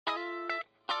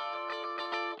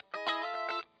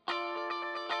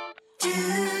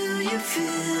you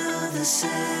feel the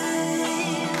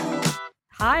same?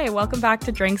 Hi, welcome back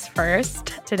to Drinks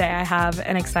First. Today I have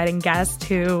an exciting guest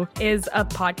who is a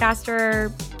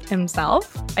podcaster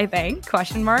himself, I think,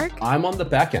 question mark. I'm on the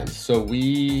back end. So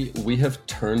we have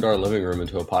turned our living room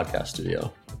into a podcast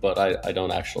studio, but I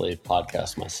don't actually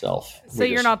podcast myself. So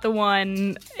you're not the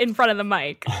one in front of the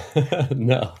mic.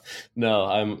 No,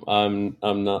 I'm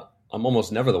not. I'm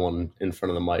almost never the one in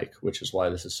front of the mic, which is why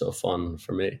this is so fun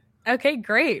for me. Okay,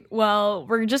 great. Well,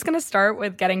 we're just going to start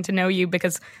with getting to know you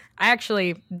because I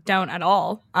actually don't at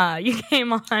all. You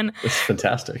came on. It's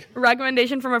fantastic.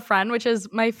 Recommendation from a friend, which is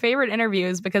my favorite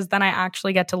interviews because then I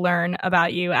actually get to learn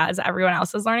about you as everyone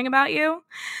else is learning about you.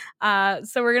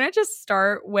 So we're going to just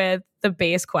start with the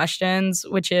base questions,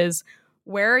 which is,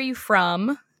 where are you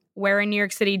from? Where in New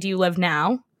York City do you live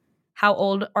now? How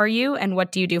old are you? And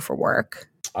what do you do for work?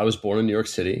 I was born in New York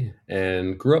City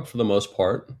and grew up for the most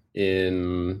part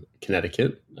in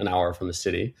Connecticut, an hour from the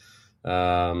city.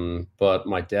 But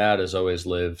my dad has always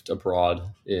lived abroad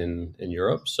in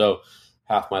Europe. So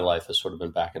half my life has sort of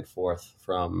been back and forth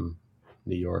from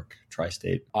New York,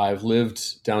 tri-state. I've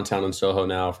lived downtown in Soho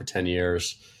now for 10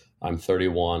 years. I'm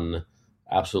 31,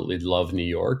 absolutely love New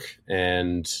York.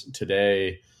 And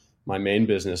today, my main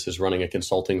business is running a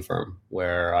consulting firm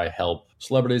where I help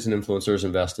celebrities and influencers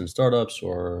invest in startups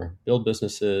or build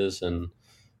businesses. And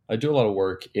I do a lot of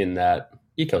work in that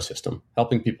ecosystem,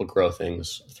 helping people grow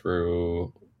things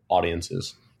through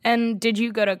audiences. And did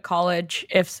you go to college?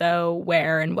 If so,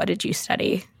 where and what did you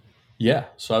study? Yeah.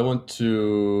 So I went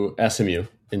to SMU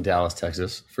in Dallas,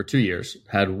 Texas for 2 years,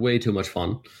 had way too much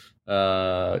fun.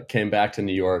 Came back to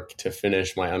New York to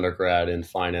finish my undergrad in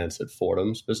finance at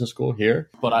Fordham's Business School here.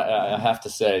 But I have to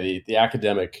say the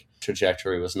academic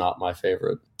trajectory was not my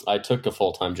favorite. I took a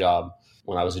full-time job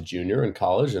when I was a junior in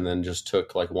college and then just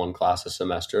took like one class a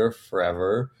semester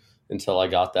forever until I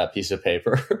got that piece of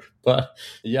paper. But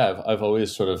yeah, I've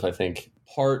always sort of, I think,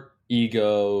 part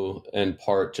ego and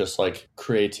part just like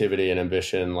creativity and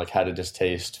ambition, like had a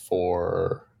distaste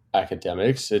for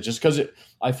academics. It just because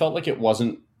I felt like it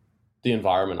wasn't the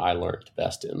environment I learned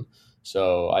best in.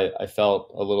 So I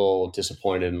felt a little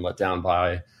disappointed and let down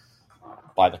by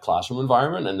the classroom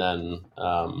environment. And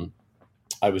then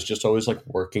I was just always like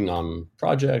working on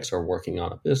projects or working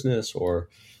on a business or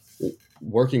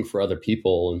working for other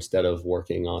people instead of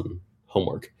working on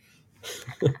homework.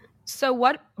 So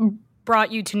what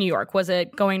brought you to New York? Was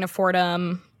it going to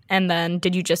Fordham and then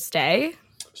did you just stay?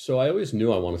 So I always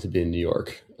knew I wanted to be in New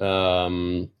York.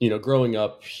 Growing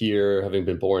up here, having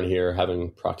been born here, having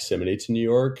proximity to New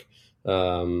York,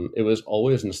 it was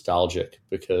always nostalgic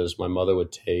because my mother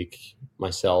would take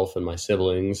myself and my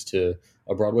siblings to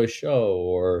a Broadway show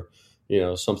or,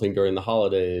 something during the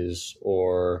holidays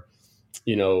or,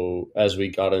 as we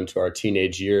got into our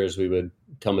teenage years, we would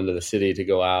come into the city to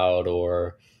go out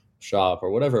or shop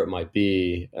or whatever it might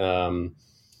be.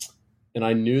 And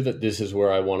I knew that this is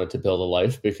where I wanted to build a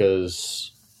life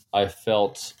because I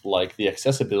felt like the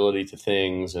accessibility to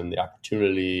things and the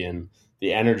opportunity and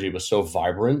the energy was so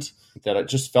vibrant that it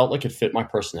just felt like it fit my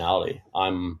personality.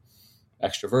 I'm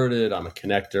extroverted. I'm a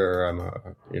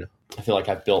connector. I feel like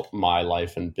I've built my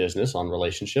life and business on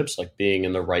relationships, like being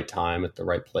in the right time at the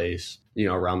right place,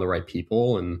 around the right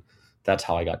people. And that's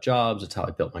how I got jobs. It's how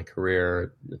I built my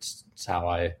career. It's how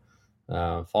I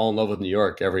fall in love with New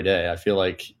York every day. I feel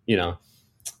like,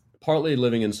 partly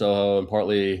living in Soho and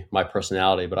partly my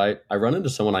personality, but I run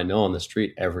into someone I know on the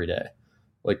street every day,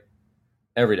 like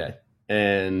every day.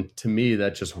 And to me,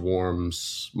 that just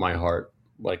warms my heart.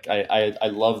 Like I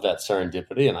love that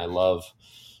serendipity and I love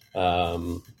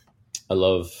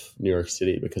New York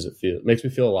City because it makes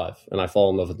me feel alive and I fall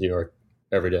in love with New York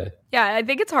every day. Yeah, I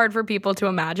think it's hard for people to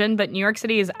imagine, but New York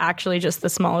City is actually just the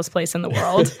smallest place in the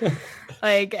world.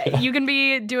 Like, you can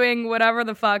be doing whatever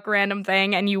the fuck random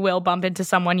thing and you will bump into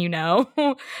someone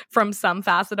from some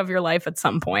facet of your life at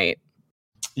some point.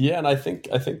 Yeah, and I think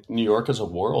New York as a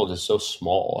world is so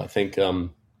small. I think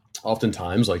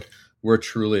oftentimes, like, we're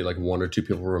truly like one or two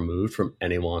people removed from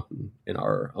anyone in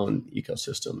our own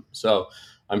ecosystem. So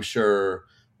I'm sure,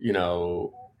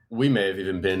 we may have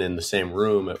even been in the same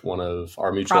room at one of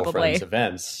our mutual friends'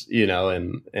 events,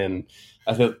 and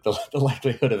I think the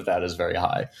likelihood of that is very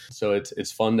high. So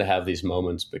it's fun to have these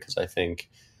moments because I think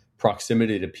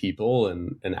proximity to people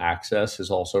and access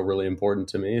is also really important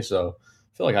to me. So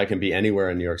I feel like I can be anywhere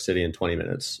in New York City in 20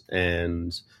 minutes.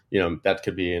 And, that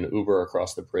could be an Uber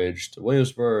across the bridge to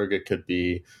Williamsburg. It could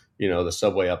be, the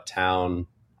subway uptown.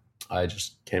 I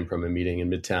just came from a meeting in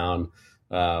Midtown.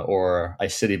 Or I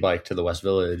city bike to the West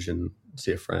Village and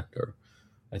see a friend. Or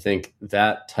I think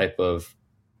that type of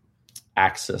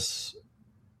access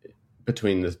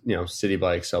between the, city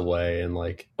bike, subway, and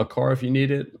like a car if you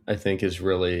need it, I think is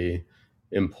really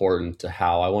important to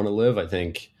how I want to live. I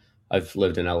think I've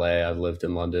lived in LA, I've lived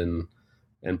in London,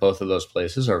 and both of those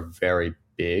places are very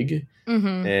big,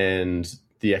 and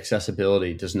the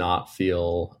accessibility does not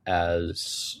feel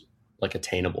as like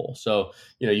attainable. So,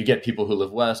 you get people who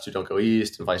live west who don't go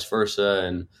east and vice versa.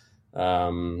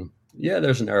 And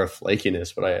there's an air of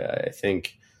flakiness, but I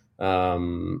think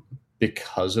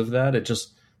because of that, it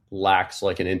just lacks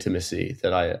like an intimacy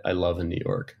that I love in New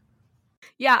York.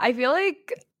 Yeah, I feel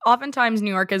like oftentimes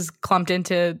New York is clumped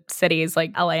into cities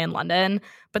like LA and London,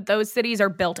 but those cities are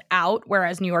built out,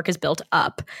 whereas New York is built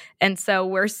up. And so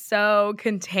we're so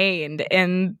contained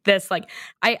in this, like,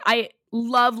 I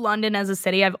love London as a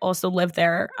city. I've also lived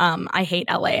there. I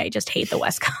hate LA. I just hate the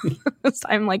West Coast.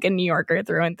 I'm like a New Yorker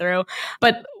through and through.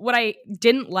 But what I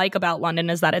didn't like about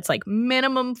London is that it's like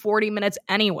minimum 40 minutes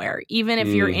anywhere, even if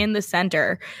you're in the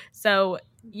center. So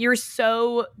you're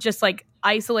so just like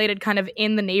isolated kind of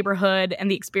in the neighborhood and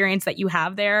the experience that you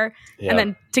have there. Yeah.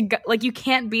 And then you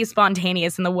can't be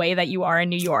spontaneous in the way that you are in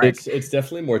New York. It's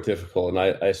definitely more difficult. And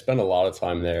I spent a lot of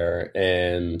time there,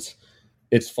 and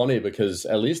it's funny because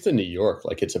at least in New York,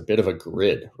 like it's a bit of a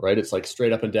grid, right? It's like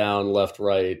straight up and down, left,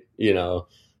 right,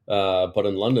 but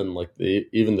in London, like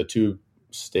even the tube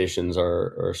stations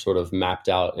are sort of mapped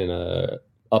out in a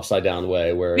upside down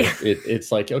way where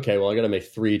it's like, okay, well, I got to make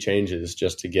 3 changes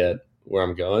just to get where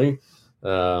I'm going.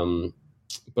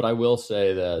 But I will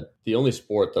say that the only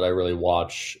sport that I really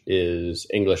watch is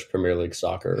English Premier League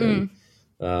soccer. And,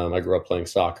 I grew up playing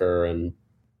soccer, and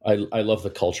I love the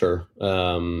culture.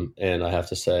 And I have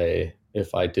to say,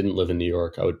 if I didn't live in New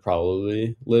York, I would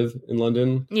probably live in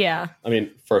London. Yeah. I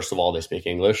mean, first of all, they speak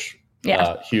English.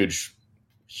 Yeah.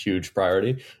 Huge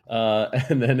priority.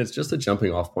 And then it's just a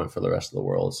jumping off point for the rest of the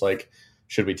world. It's like,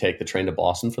 should we take the train to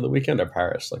Boston for the weekend or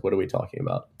Paris? Like, what are we talking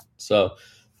about? So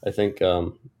I think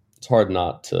it's hard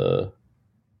not to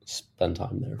spend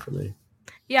time there for me.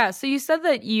 Yeah. So you said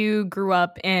that you grew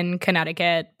up in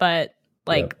Connecticut, but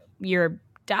like your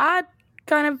dad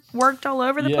kind of worked all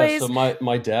over the place? So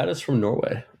my dad is from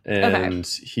Norway, and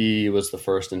he was the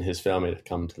first in his family to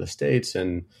come to the States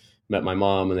and met my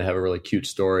mom, and they have a really cute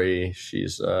story.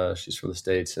 She's from the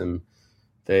States, and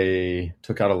they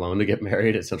took out a loan to get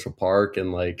married at Central Park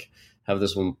and like have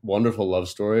this wonderful love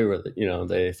story where,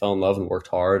 they fell in love and worked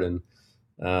hard. And,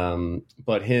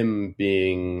 but him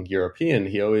being European,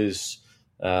 he always,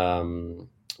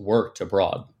 worked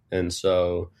abroad. And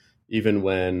so even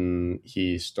when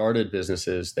he started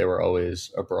businesses, they were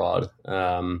always abroad.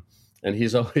 And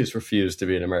he's always refused to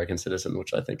be an American citizen,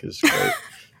 which I think is great.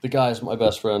 The guy's my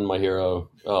best friend, my hero,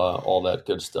 all that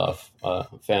good stuff.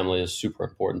 Family is super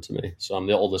important to me. So I'm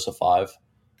the oldest of 5.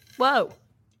 Whoa.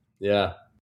 Yeah.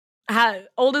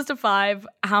 Oldest of 5.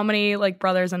 How many like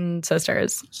brothers and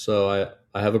sisters? So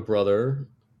I have a brother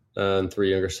and 3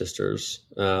 younger sisters.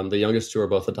 The youngest 2 are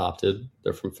both adopted.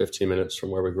 They're from 15 minutes from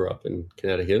where we grew up in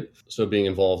Connecticut. So being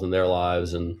involved in their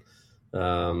lives, and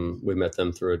we met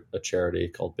them through a charity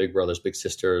called Big Brothers Big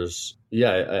Sisters.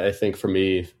 Yeah, I think for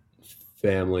me,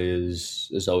 family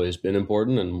has always been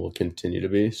important and will continue to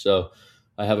be. So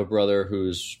I have a brother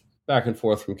who's back and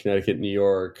forth from Connecticut, New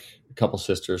York, a couple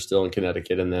sisters still in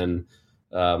Connecticut, and then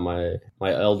my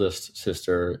eldest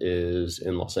sister is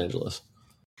in Los Angeles.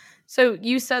 So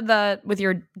you said that with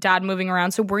your dad moving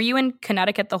around. So were you in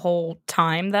Connecticut the whole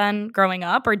time then growing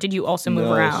up, or did you also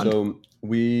move around? So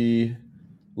we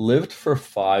lived for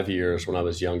 5 years when I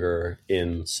was younger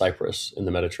in Cyprus in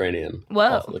the Mediterranean. Whoa.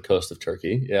 Off of the coast of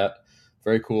Turkey. Yeah.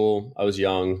 Very cool. I was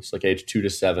young. It's like age 2 to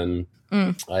 7.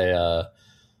 I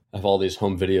have all these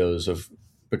home videos of,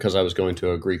 because I was going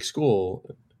to a Greek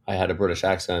school, I had a British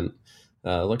accent.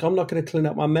 Like, I'm not going to clean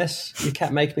up my mess. You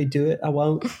can't make me do it. I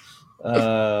won't.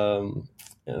 And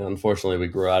unfortunately, we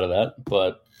grew out of that.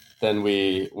 But then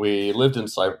we lived in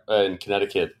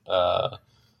Connecticut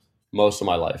most of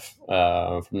my life,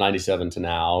 from 97 to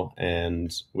now.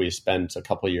 And we spent a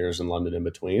couple of years in London in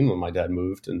between when my dad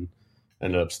moved and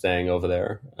ended up staying over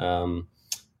there.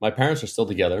 My parents are still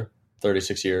together,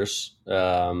 36 years.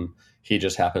 He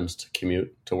just happens to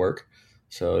commute to work.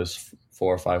 So it's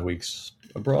 4 or 5 weeks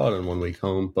abroad and 1 week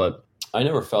home. But I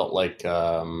never felt like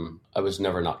I was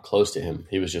never not close to him.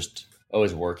 He was just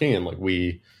always working, and like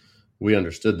we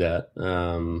understood that.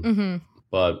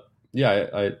 But yeah,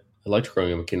 I liked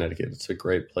growing up in Connecticut. It's a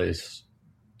great place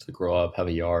to grow up, have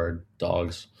a yard,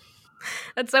 dogs.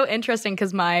 That's so interesting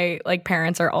because my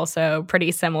parents are also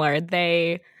pretty similar.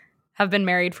 They have been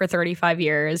married for 35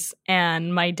 years,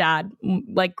 and my dad,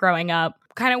 growing up,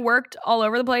 kind of worked all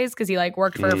over the place because he like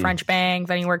worked for a French bank,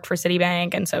 then he worked for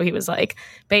Citibank, and so he was like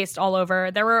based all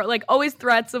over. There were like always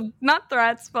threats of, not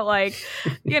threats, but like,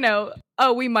 you know,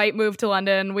 oh, we might move to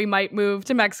London, we might move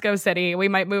to Mexico City, we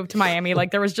might move to Miami.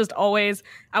 Like there was just always,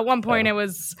 at one point it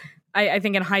was, I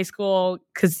think in high school,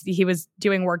 because he was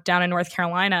doing work down in North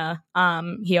Carolina,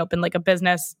 he opened like a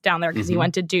business down there because he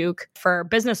went to Duke for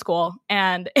business school.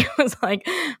 And it was like,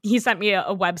 he sent me a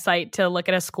website to look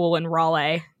at a school in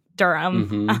Raleigh,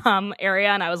 Durham area.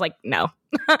 And I was like, no.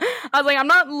 I was like, I'm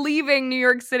not leaving New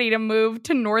York City to move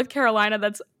to North Carolina.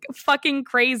 That's fucking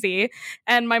crazy.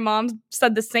 And my mom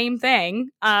said the same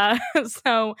thing.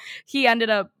 So he ended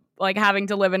up like having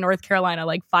to live in North Carolina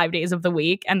like 5 days of the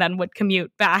week and then would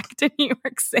commute back to New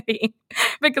York City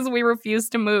because we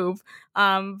refused to move.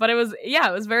 But it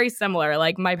was very similar.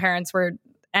 Like my parents were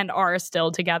and are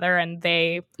still together, and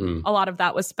a lot of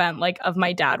that was spent like of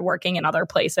my dad working in other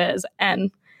places and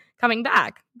coming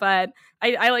back. But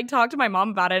I like talked to my mom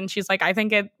about it, and she's like, I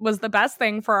think it was the best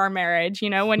thing for our marriage. You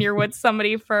know, when you're with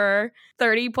somebody for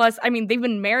 30 plus, I mean, they've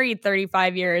been married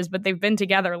 35 years, but they've been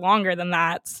together longer than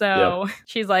that. So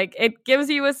she's like, it gives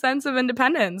you a sense of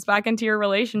independence back into your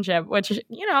relationship, which,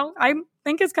 you know, I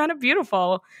think is kind of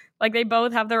beautiful. Like they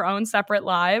both have their own separate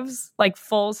lives, like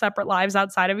full separate lives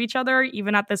outside of each other,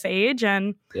 even at this age,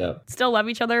 and still love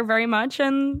each other very much.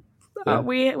 And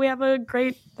we have a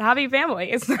great, happy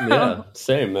family. So. Yeah,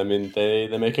 same. I mean, they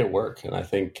make it work. And I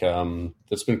think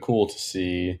it's been cool to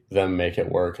see them make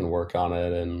it work and work on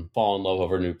it and fall in love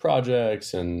over new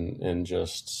projects. And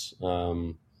just,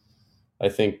 I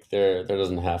think there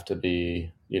doesn't have to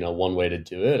be, you know, one way to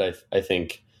do it. I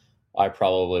think I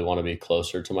probably want to be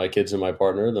closer to my kids and my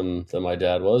partner than my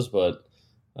dad was. But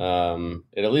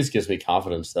it at least gives me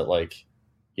confidence that, like,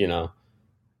 you know,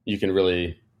 you can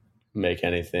really make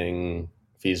anything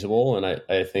feasible, and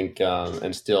I think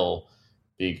and still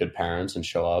be good parents and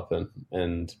show up,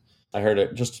 and I heard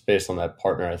it just based on that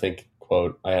partner, I think,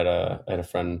 quote, I had a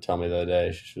friend tell me the other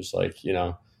day, she was like, you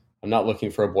know, I'm not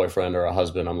looking for a boyfriend or a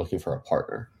husband, I'm looking for a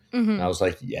partner. And I was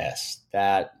like, yes,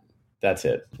 that's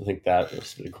it. I think that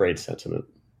was a great sentiment.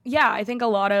 Yeah, I think a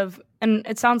lot of, and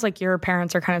it sounds like your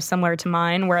parents are kind of similar to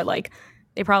mine, where like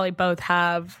they probably both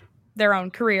have their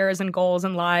own careers and goals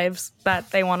and lives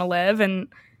that they want to live. And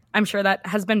I'm sure that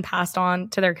has been passed on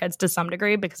to their kids to some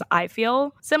degree, because I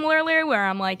feel similarly, where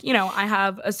I'm like, you know, I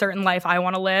have a certain life I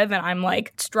want to live, and I'm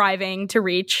like striving to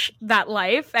reach that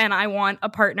life, and I want a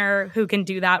partner who can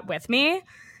do that with me.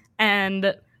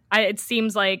 And it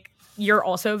seems like you're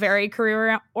also very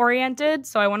career oriented.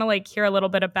 So I want to like hear a little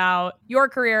bit about your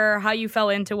career, how you fell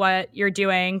into what you're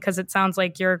doing, because it sounds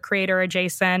like you're creator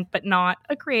adjacent, but not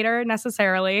a creator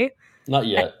necessarily. Not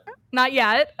yet. Not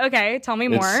yet. Okay, tell me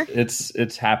more.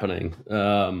 It's happening.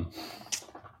 I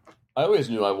always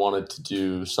knew I wanted to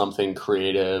do something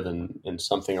creative and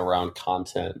something around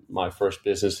content. My first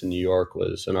business in New York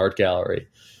was an art gallery.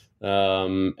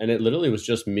 And it literally was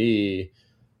just me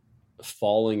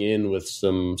falling in with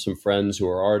some friends who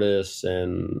are artists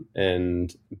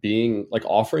and being like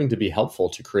offering to be helpful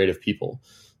to creative people.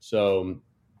 So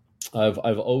I've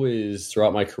always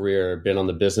throughout my career been on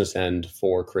the business end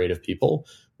for creative people,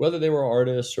 whether they were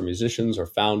artists or musicians or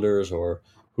founders or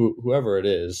whoever it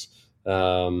is.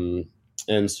 And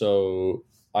so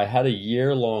I had a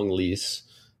year-long lease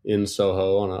in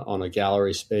Soho on a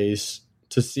gallery space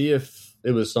to see if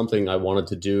it was something I wanted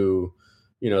to do,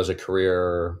 you know, as a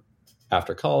career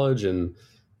after college, and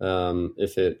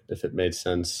if it made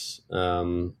sense.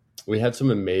 We had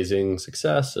some amazing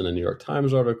success in a New York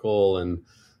Times article, and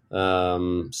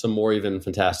some more even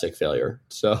fantastic failure.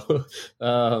 So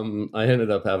I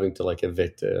ended up having to like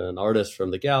evict an artist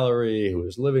from the gallery who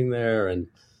was living there, and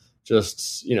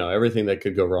just, you know, everything that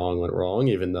could go wrong went wrong,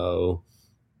 even though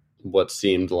what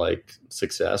seemed like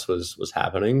success was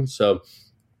happening. So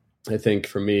I think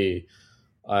for me,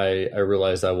 I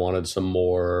realized I wanted some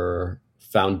more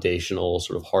foundational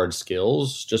sort of hard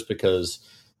skills, just because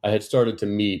I had started to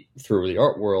meet through the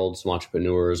art world some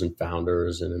entrepreneurs and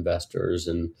founders and investors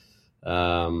and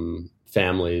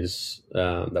families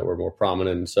that were more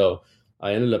prominent. And so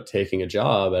I ended up taking a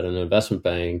job at an investment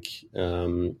bank,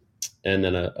 and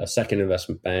then a second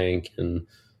investment bank, and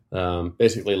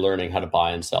basically learning how to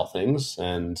buy and sell things.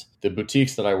 And the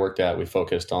boutiques that I worked at, we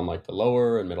focused on like the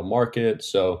lower and middle market.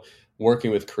 So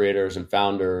working with creators and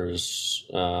founders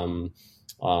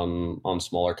on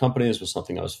smaller companies was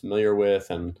something I was familiar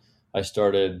with. And I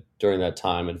started during that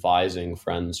time advising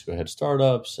friends who had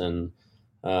startups. And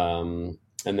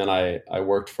then I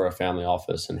worked for a family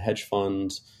office and hedge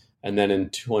funds. And then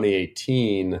in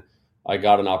 2018, I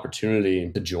got an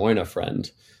opportunity to join a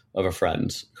friend of a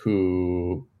friend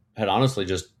who had honestly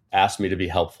just asked me to be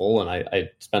helpful. And I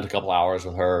spent a couple hours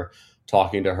with her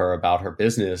talking to her about her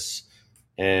business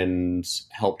and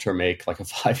helped her make like a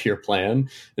 5-year plan.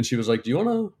 And she was like, you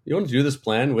want to do this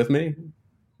plan with me?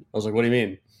 I was like, what do you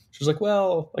mean? She was like,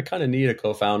 well, I kind of need a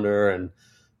co-founder and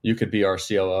you could be our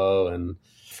COO. And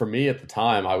for me at the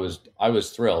time, I was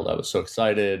thrilled. I was so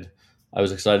excited. I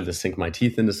was excited to sink my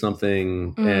teeth into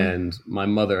something. And my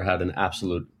mother had an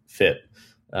absolute fit,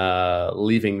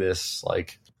 leaving this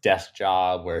like desk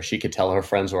job where she could tell her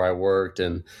friends where I worked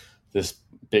and this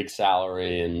big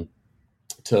salary, and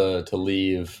to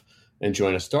leave and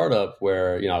join a startup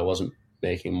where, you know, I wasn't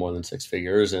making more than 6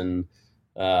 figures. And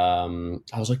I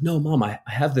was like, no, Mom, I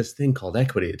have this thing called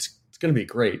equity. It's going to be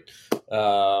great.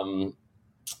 But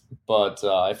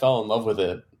I fell in love with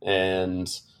it and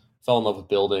fell in love with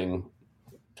building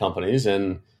companies.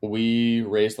 And we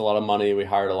raised a lot of money. We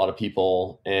hired a lot of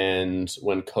people. And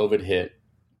when COVID hit,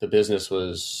 the business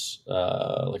was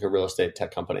like a real estate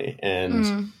tech company.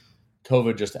 And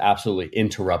COVID just absolutely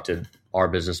interrupted our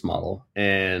business model.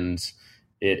 And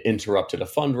it interrupted a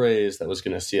fundraise that was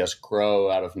going to see us grow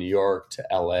out of New York to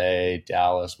LA,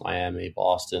 Dallas, Miami,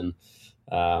 Boston,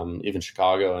 even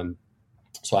Chicago. And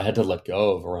so I had to let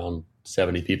go of around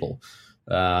 70 people.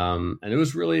 And it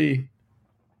was really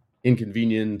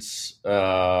inconvenient,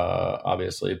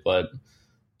 obviously, but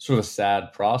sort of a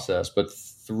sad process. But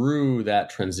through that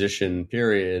transition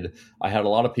period, I had a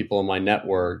lot of people in my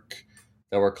network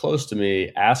that were close to me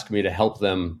ask me to help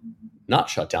them not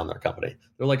shut down their company.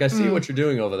 They're like, I see what you're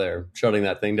doing over there, shutting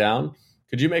that thing down.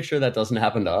 Could you make sure that doesn't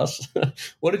happen to us?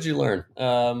 What did you learn?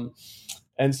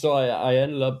 And so I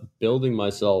ended up building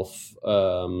myself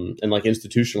and like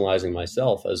institutionalizing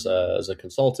myself as a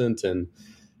consultant and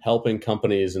helping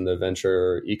companies in the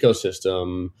venture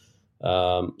ecosystem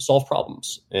solve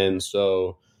problems. And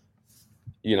so,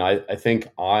 you know, I think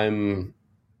I'm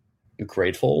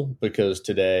grateful because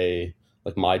today,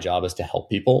 like, my job is to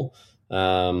help people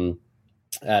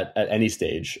at any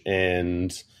stage.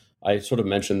 And I sort of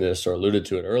mentioned this or alluded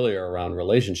to it earlier around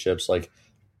relationships. Like,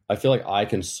 I feel like I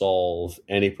can solve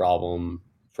any problem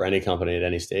for any company at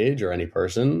any stage or any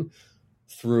person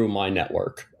through my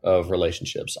network of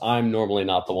relationships. I'm normally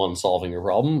not the one solving your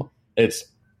problem. It's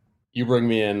you bring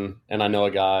me in and I know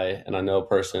a guy and I know a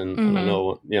person and I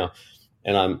know, you know,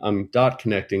 and I'm dot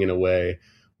connecting in a way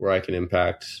where I can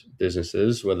impact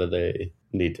businesses, whether they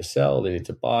need to sell, they need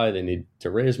to buy, they need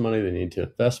to raise money, they need to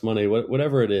invest money,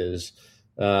 whatever it is.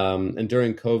 And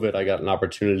during COVID, I got an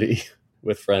opportunity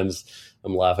with friends,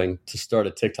 I'm laughing, to start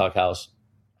a TikTok house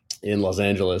in Los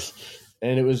Angeles.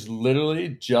 And it was literally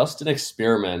just an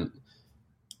experiment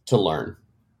to learn.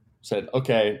 Said,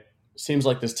 okay, seems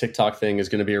like this TikTok thing is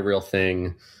going to be a real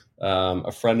thing.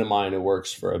 A friend of mine who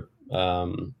works for a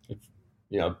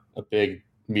big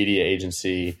media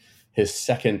agency, his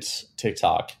second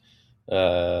TikTok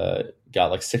got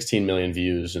like 16 million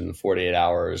views in 48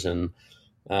 hours. And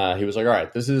he was like, all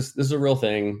right, this is a real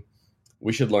thing.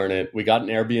 We should learn it. We got an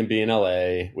Airbnb in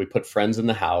LA. We put friends in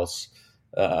the house.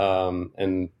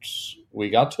 And we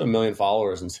got to 1 million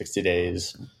followers in 60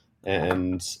 days.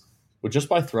 And just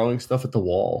by throwing stuff at the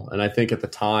wall. And I think at the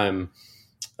time,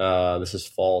 this is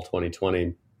fall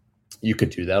 2020, you could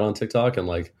do that on TikTok. And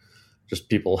like, just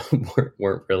people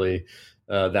weren't really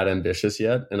that ambitious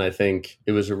yet. And I think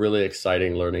it was a really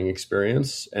exciting learning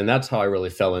experience. And that's how I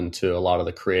really fell into a lot of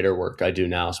the creator work I do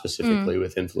now, specifically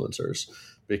with influencers,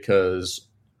 because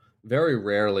very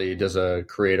rarely does a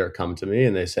creator come to me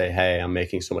and they say, hey, I'm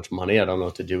making so much money, I don't know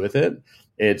what to do with it.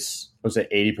 It's, I would say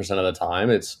 80% of the time,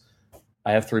 it's,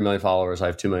 I have 3 million followers, I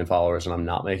have 2 million followers, and I'm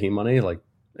not making money. Like,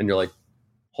 and you're like,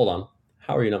 hold on,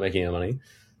 how are you not making any money?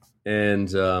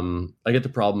 And I get to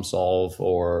problem solve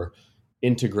or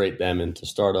integrate them into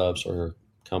startups or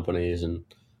companies and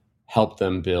help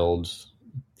them build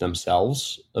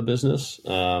themselves a business.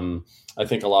 I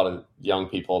think a lot of young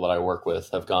people that I work with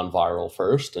have gone viral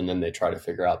first and then they try to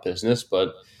figure out business,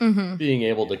 but being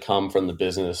able to come from the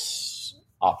business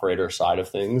operator side of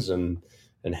things and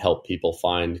help people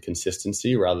find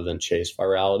consistency rather than chase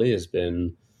virality has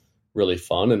been really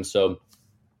fun. And so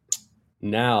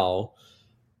now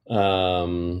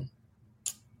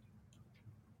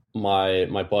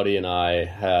my buddy and I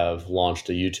have launched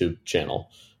a YouTube channel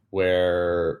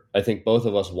where I think both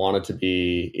of us wanted to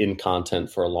be in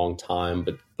content for a long time,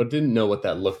 but didn't know what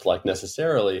that looked like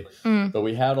necessarily. But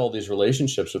we had all these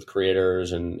relationships with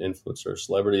creators and influencers,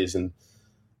 celebrities, and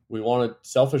we wanted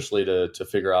selfishly to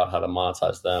figure out how to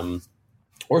monetize them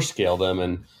or scale them.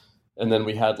 And then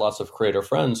we had lots of creator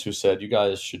friends who said, you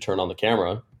guys should turn on the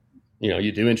camera. You know,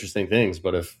 you do interesting things,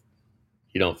 but if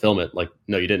you don't film it. Like,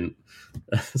 no, you didn't.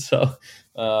 So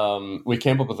we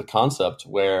came up with a concept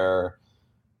where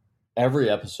every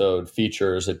episode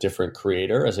features a different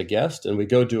creator as a guest, and we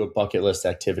go do a bucket list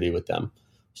activity with them.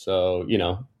 So,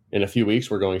 in a few weeks,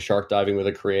 we're going shark diving with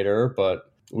a creator, but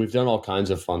we've done all kinds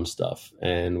of fun stuff.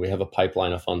 And we have a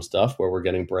pipeline of fun stuff where we're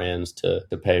getting brands to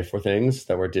pay for things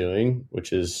that we're doing,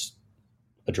 which is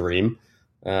a dream,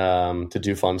 to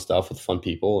do fun stuff with fun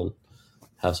people and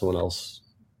have someone else,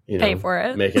 pay for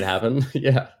it, make it happen.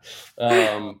 Yeah.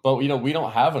 But we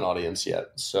don't have an audience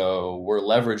yet. So we're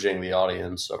leveraging the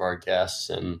audience of our guests,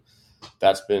 and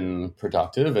that's been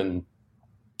productive. And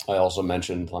I also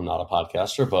mentioned I'm not a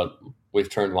podcaster, but we've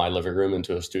turned my living room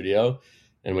into a studio,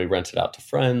 and we rent it out to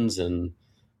friends, and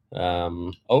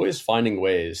always finding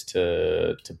ways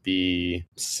to be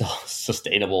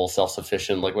sustainable,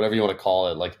 self-sufficient, like whatever you want to call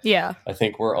it. Like, yeah, I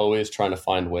think we're always trying to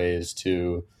find ways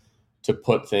to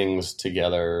put things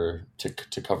together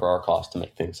to cover our costs, to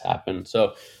make things happen.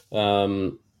 So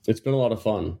it's been a lot of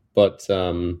fun, but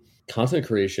content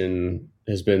creation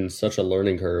has been such a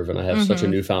learning curve, and I have such a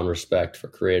newfound respect for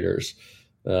creators.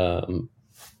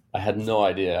 I had no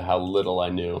idea how little I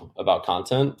knew about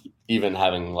content, even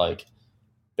having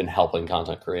been helping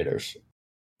content creators.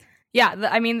 Yeah,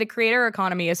 the creator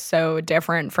economy is so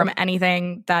different from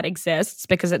anything that exists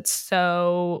because it's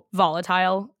so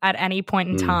volatile. At any point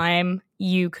in time,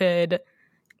 you could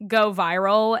go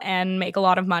viral and make a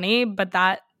lot of money, but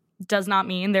that does not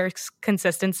mean there's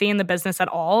consistency in the business at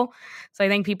all. So I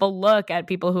think people look at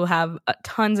people who have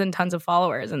tons and tons of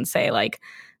followers and say, like,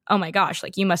 oh my gosh,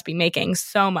 like, you must be making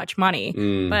so much money.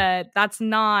 But that's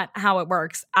not how it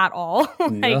works at all.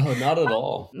 No, not at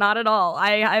all. Not at all.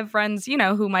 I have friends,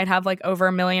 who might have like over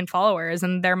 1 million followers,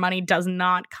 and their money does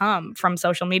not come from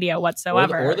social media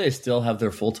whatsoever. Or they still have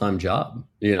their full-time job.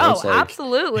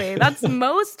 Absolutely. That's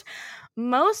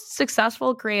most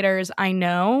successful creators I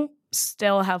know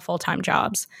still have full-time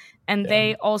jobs. And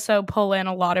they also pull in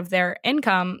a lot of their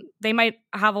income. They might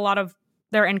have a lot of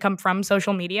their income from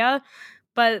social media,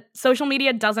 but social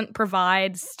media doesn't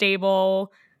provide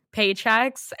stable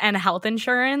paychecks and health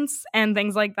insurance and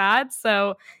things like that.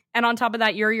 So, and on top of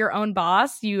that, you're your own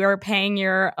boss. You are paying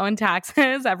your own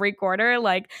taxes every quarter.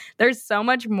 Like, there's so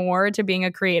much more to being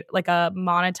a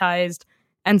monetized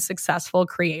and successful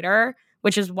creator,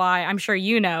 which is why I'm sure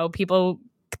people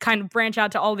kind of branch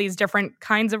out to all these different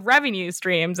kinds of revenue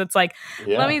streams. It's like,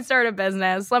 let me start a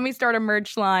business, let me start a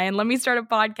merch line, let me start a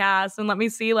podcast, and let me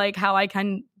see like how I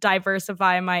can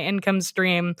diversify my income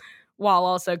stream while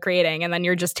also creating. And then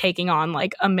you're just taking on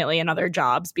like a million other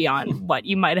jobs beyond what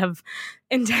you might have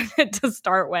intended to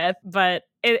start with. But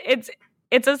it's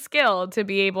a skill to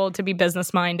be able to be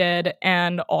business minded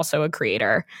and also a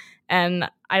creator. And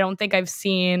I don't think I've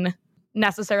seen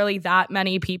necessarily that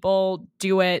many people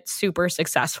do it super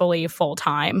successfully full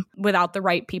time without the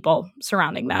right people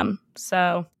surrounding them.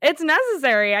 So it's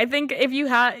necessary. I think if you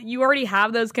already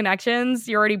have those connections,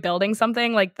 you're already building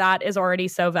something, like that is already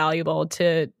so valuable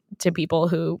to people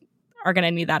who are going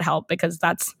to need that help, because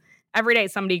that's every day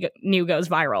somebody new goes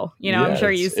viral. I'm sure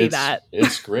you see that.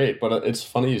 It's great, but it's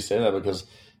funny you say that, because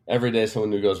every day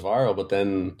someone new goes viral, but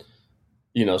then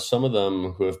some of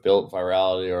them who have built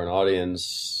virality or an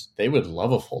audience, they would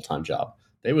love a full-time job.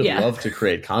 They would love to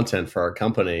create content for our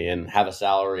company and have a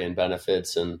salary and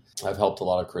benefits. And I've helped a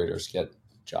lot of creators get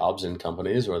jobs in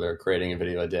companies where they're creating a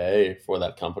video a day for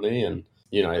that company. And,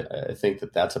 I think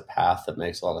that that's a path that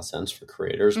makes a lot of sense for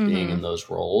creators being in those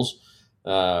roles.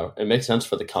 It makes sense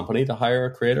for the company to hire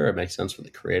a creator. It makes sense for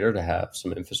the creator to have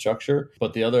some infrastructure.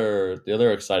 But the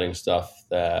other exciting stuff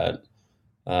that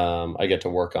I get to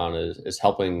work on is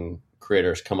helping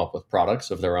creators come up with products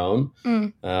of their own,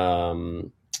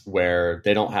 where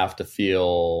they don't have to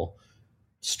feel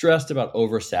stressed about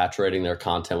oversaturating their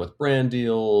content with brand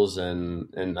deals.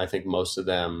 And I think most of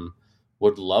them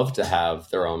would love to have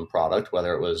their own product,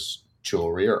 whether it was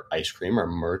jewelry or ice cream or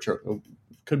merch, or it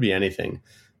could be anything.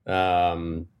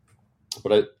 But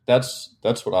that's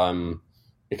what I'm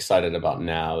excited about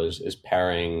now is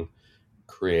pairing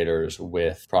creators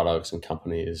with products and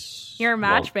companies. You're a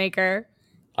matchmaker.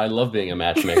 I love being a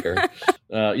matchmaker,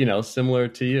 similar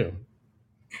to you.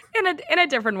 In a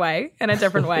different way.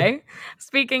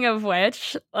 Speaking of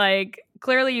which, like,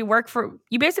 clearly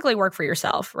you basically work for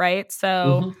yourself, right?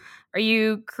 So are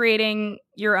you creating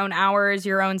your own hours,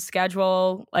 your own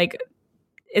schedule? Like,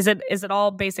 is it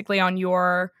all basically on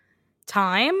your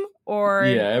time, or?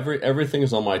 Yeah, everything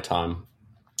is on my time.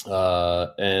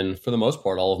 And for the most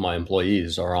part, all of my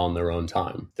employees are on their own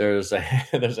time. There's a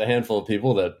handful of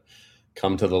people that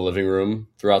come to the living room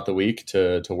throughout the week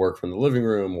to work from the living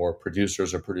room, or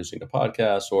producers are producing the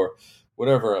podcast, or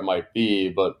whatever it might be.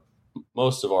 But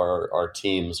most of our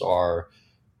teams are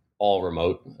all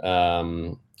remote.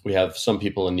 We have some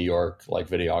people in New York, like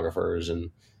videographers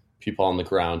and people on the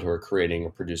ground who are creating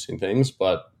or producing things.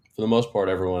 But for the most part,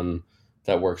 everyone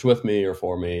that works with me or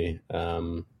for me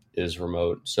is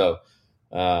remote. So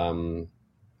I'm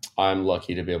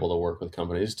lucky to be able to work with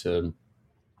companies to,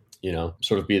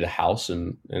 sort of be the house,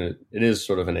 and it is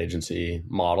sort of an agency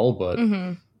model, but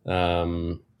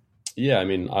yeah, I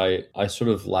mean, I sort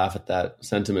of laugh at that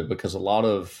sentiment because a lot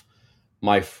of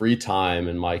my free time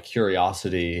and my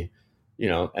curiosity,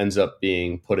 ends up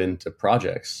being put into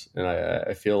projects. And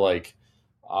I feel like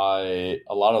a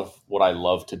lot of what I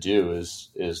love to do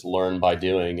is learn by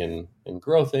doing and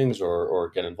grow things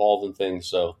or get involved in things.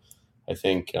 So I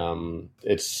think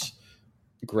it's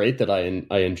great that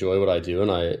I enjoy what I do,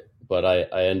 but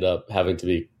I end up having to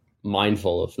be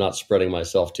mindful of not spreading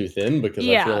myself too thin, because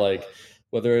I feel like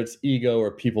whether it's ego or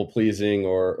people pleasing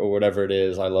or whatever it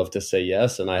is, I love to say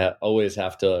yes, and I always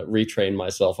have to retrain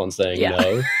myself on saying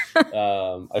no.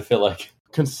 I feel like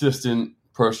consistent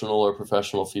personal or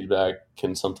professional feedback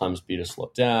can sometimes be to slow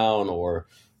down, or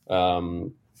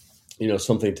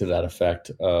something to that effect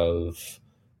of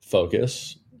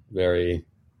focus. Very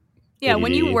Yeah, ADD.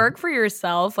 when you work for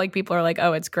yourself, like, people are like,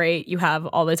 "Oh, it's great. You have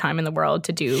all the time in the world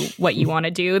to do what you want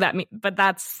to do." But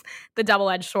that's the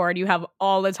double-edged sword. You have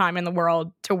all the time in the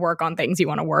world to work on things you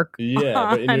want to work Yeah,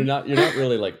 on. but you're not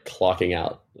really like clocking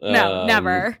out. No,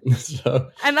 never. So,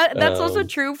 and that's also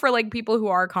true for like people who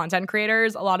are content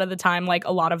creators. A lot of the time, like,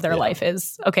 a lot of their life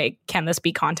is, okay, can this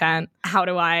be content? How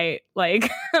do I like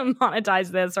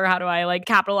monetize this, or how do I like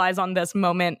capitalize on this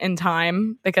moment in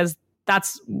time? Because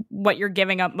that's what you're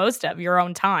giving up most of your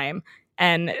own time.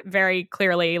 And very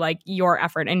clearly, like, your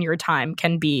effort and your time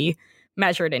can be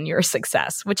measured in your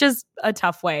success, which is a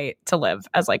tough way to live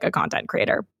as like a content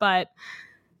creator. But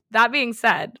that being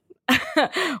said,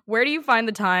 where do you find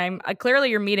the time?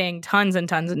 Clearly, you're meeting tons and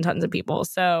tons and tons of people.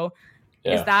 So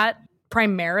is that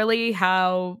primarily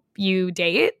how you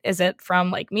date? Is it from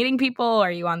like meeting people?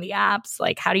 Are you on the apps?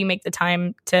 Like, how do you make the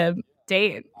time to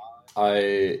date?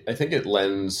 I think it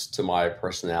lends to my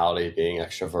personality being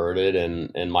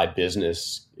extroverted, and my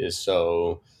business is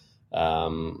so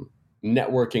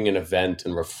networking and event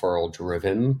and referral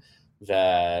driven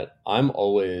that I'm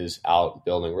always out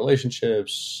building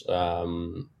relationships,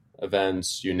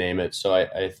 events, you name it. So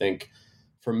I think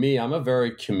for me, I'm a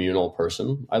very communal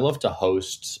person. I love to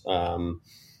host. I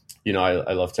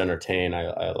love to entertain.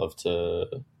 I love to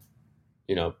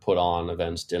put on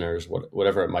events, dinners,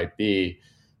 whatever it might be.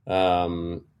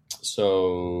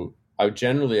 So I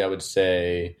would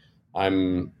say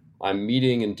I'm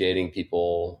meeting and dating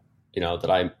people,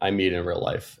 that I meet in real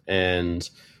life. And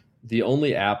the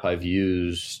only app I've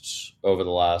used over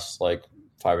the last like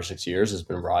 5 or 6 years has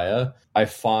been Raya. I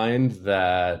find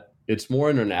that it's more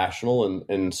international.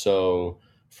 And so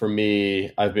for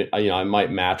me, I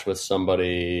might match with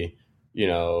somebody,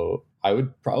 I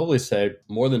would probably say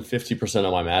more than 50%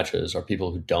 of my matches are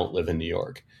people who don't live in New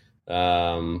York.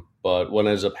 But what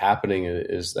ends up happening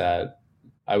is that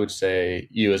I would say,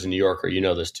 you as a New Yorker, you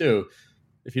know this too.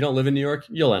 If you don't live in New York,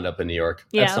 you'll end up in New York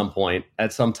at some point,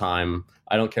 at some time.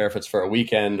 I don't care if it's for a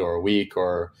weekend or a week,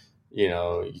 or,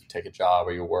 you take a job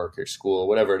or you work or school,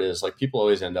 whatever it is. Like, people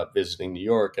always end up visiting New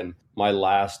York. And my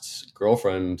last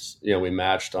girlfriend, we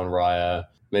matched on Raya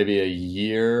maybe a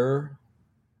year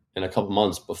and a couple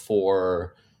months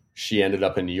before she ended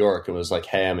up in New York and was like,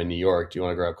 "Hey, I'm in New York. Do you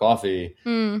want to grab coffee?"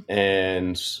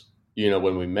 And,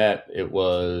 when we met, it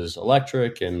was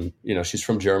electric, and, she's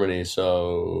from Germany.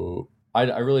 So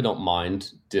I really don't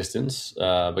mind distance,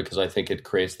 because I think it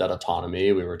creates that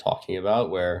autonomy we were talking about,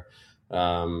 where,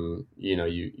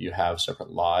 you have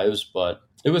separate lives. But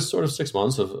it was sort of 6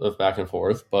 months of back and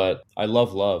forth, but I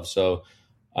love. So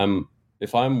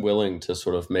if I'm willing to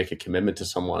sort of make a commitment to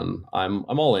someone, I'm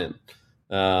all in.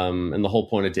 And the whole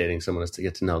point of dating someone is to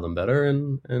get to know them better.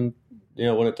 And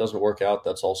when it doesn't work out,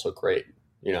 that's also great,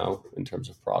 in terms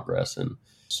of progress. And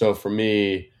so for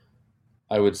me,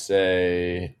 I would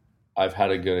say I've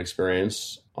had a good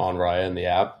experience on Raya and the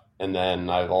app. And then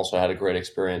I've also had a great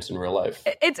experience in real life.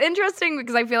 It's interesting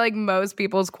because I feel like most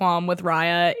people's qualm with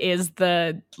Raya is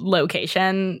the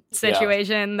location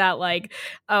situation, that like,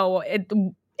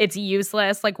 it's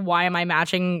useless. Like, why am I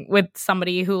matching with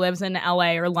somebody who lives in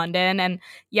LA or London? And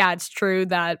yeah, it's true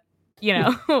that you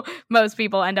know, most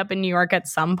people end up in New York at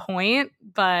some point,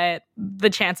 but the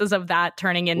chances of that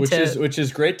turning into which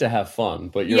is great to have fun,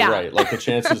 but you're right. Like the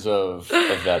chances of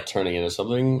that turning into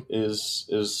something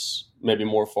is maybe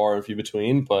more far and few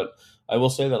between. But I will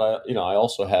say that I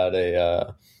also had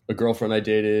a girlfriend I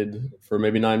dated for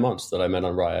maybe 9 months that I met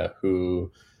on Raya,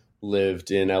 who lived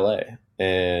in LA,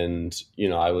 and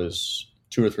I was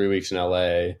 2 or 3 weeks in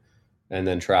LA and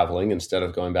then traveling instead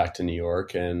of going back to New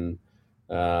York, and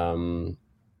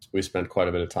we spent quite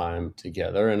a bit of time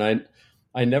together, and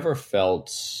I never felt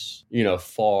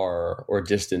far or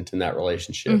distant in that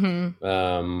relationship.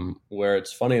 Where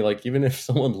it's funny, like even if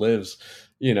someone lives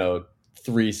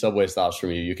 3 subway stops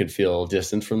from you can feel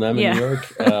distant from them in New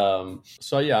York.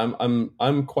 So yeah,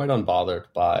 I'm quite unbothered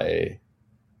by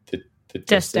the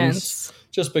distance,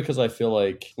 just because I feel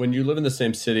like when you live in the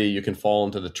same city, you can fall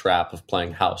into the trap of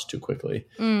playing house too quickly.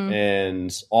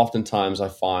 And oftentimes I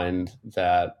find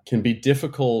that can be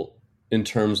difficult in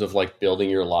terms of like building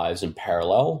your lives in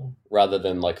parallel rather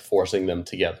than like forcing them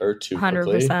together too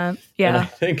quickly. 100%. Yeah.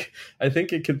 And I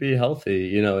think it could be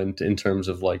healthy, in terms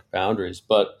of like boundaries,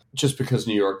 but just because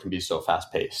New York can be so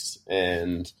fast paced.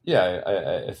 And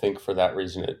yeah, I think for that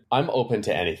reason, I'm open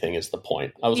to anything is the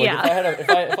point. I was like, if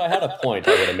I had a point,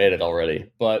 I would have made it already.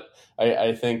 But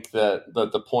I think that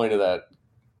the point of that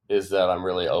is that I'm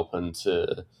really open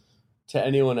to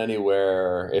anyone,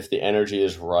 anywhere, if the energy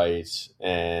is right.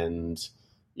 And,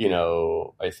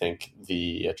 I think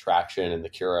the attraction and the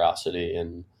curiosity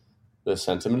and the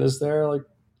sentiment is there. Like,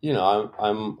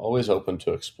 I'm always open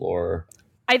to explore.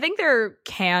 I think there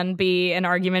can be an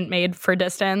argument made for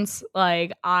distance.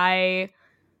 Like, I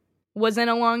was in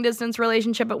a long distance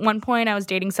relationship at one point. I was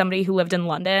dating somebody who lived in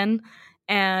London,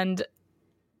 and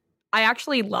I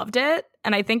actually loved it.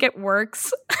 And I think it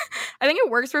works. I think it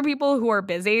works for people who are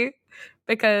busy,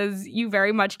 because you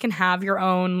very much can have your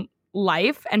own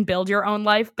life and build your own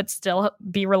life, but still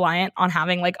be reliant on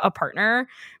having like a partner,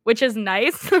 which is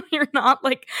nice. You're not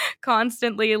like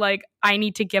constantly like, I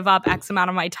need to give up X amount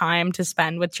of my time to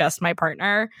spend with just my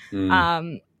partner.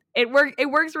 It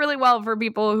works really well for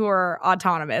people who are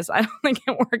autonomous. I don't think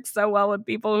it works so well with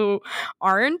people who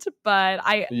aren't, but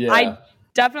I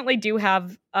definitely do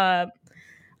have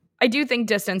I do think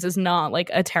distance is not like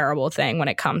a terrible thing when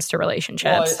it comes to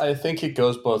relationships. Well, I think it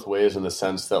goes both ways in the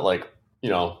sense that like,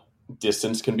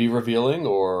 distance can be revealing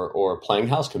or playing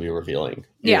house can be revealing,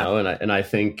 you know? And I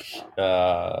think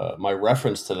my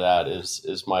reference to that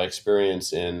is my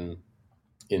experience in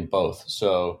both.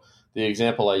 So the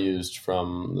example I used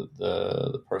from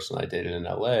the person I dated in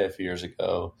LA a few years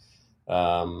ago,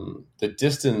 the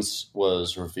distance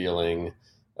was revealing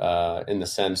in the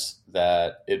sense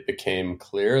that it became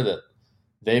clear that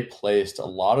they placed a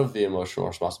lot of the emotional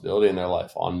responsibility in their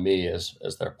life on me as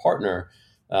their partner,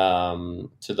 to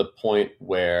the point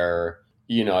where,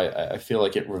 I feel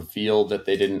like it revealed that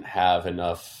they didn't have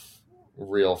enough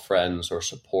real friends or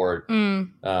support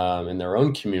in their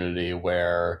own community,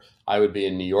 where I would be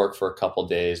in New York for a couple of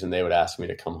days and they would ask me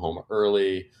to come home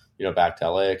early, back to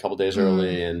LA a couple of days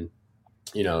early. And,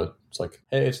 it's like,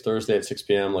 hey, it's Thursday at 6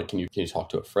 p.m. Like, can you talk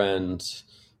to a friend?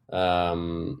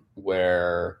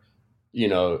 Where,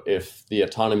 if the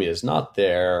autonomy is not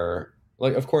there,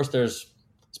 like, of course there's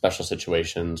special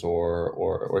situations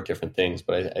or different things.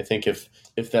 But I think if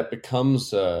that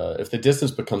becomes, if the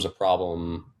distance becomes a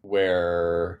problem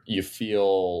where you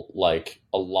feel like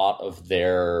a lot of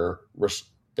their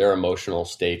emotional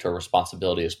state or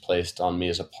responsibility is placed on me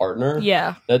as a partner,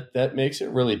 that makes it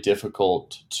really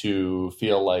difficult to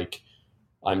feel like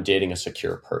I'm dating a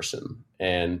secure person.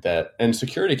 And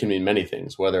security can mean many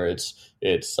things, whether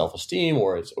it's self-esteem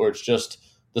or it's just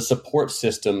the support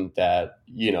system that,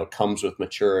 comes with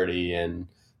maturity and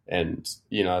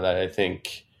that I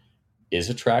think is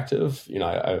attractive.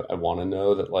 I want to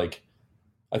know that, like,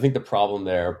 I think the problem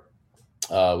there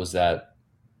was that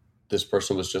this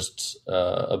person was just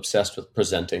obsessed with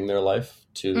presenting their life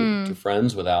to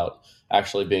friends without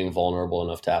actually being vulnerable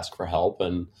enough to ask for help.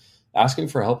 And asking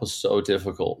for help is so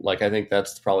difficult. Like, I think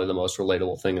that's probably the most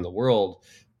relatable thing in the world,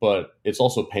 but it's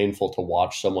also painful to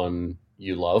watch someone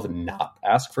you love and not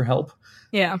ask for help.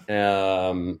 Yeah.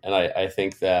 And I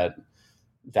think that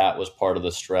was part of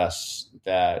the stress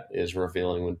that is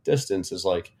revealing with distance is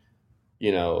like,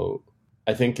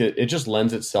 I think it just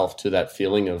lends itself to that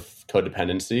feeling of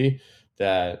codependency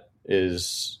that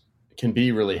can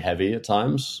be really heavy at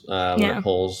times when it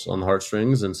pulls on the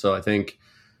heartstrings. And so I think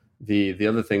the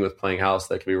other thing with playing house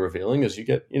that can be revealing is you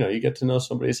get to know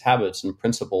somebody's habits and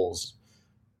principles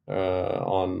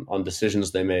on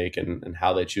decisions they make and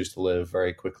how they choose to live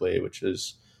very quickly, which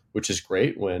is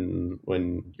great when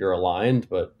you're aligned.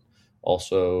 But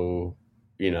also,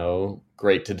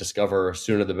 great to discover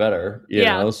sooner the better,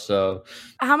 so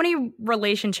How many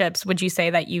relationships would you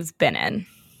say that you've been in?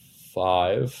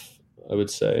 5, I would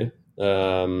say.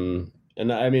 And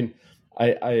I mean,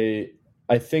 I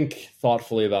think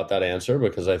thoughtfully about that answer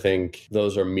because I think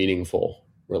those are meaningful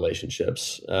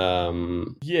relationships.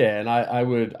 And I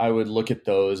would look at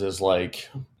those as like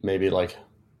maybe like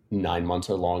 9 months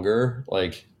or longer,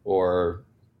 like, or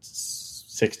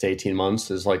 6 to 18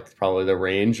 months is like probably the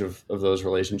range of those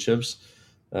relationships.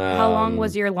 How long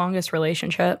was your longest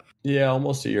relationship? Yeah,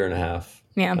 almost a year and a half.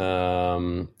 Yeah.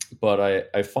 But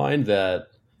I find that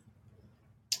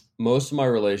most of my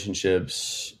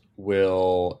relationships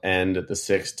will end at the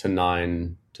 6 to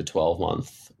 9 to 12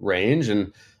 month range.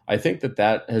 And I think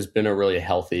that has been a really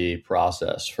healthy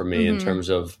process for me in terms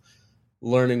of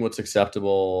learning what's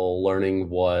acceptable, learning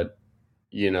what,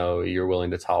 you're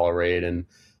willing to tolerate. And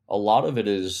a lot of it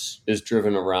is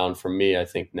driven around, for me, I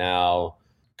think now,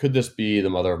 could this be the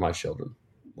mother of my children?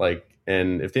 Like,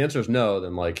 and if the answer is no,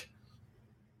 then like,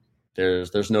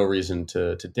 there's no reason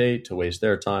to date, to waste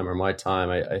their time or my time.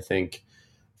 I think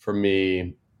for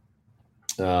me,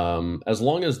 as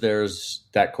long as there's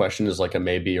that question is like a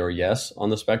maybe or yes on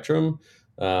the spectrum,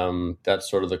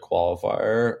 that's sort of the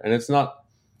qualifier. And it's not,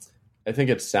 I think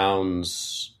it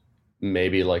sounds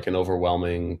maybe like an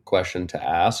overwhelming question to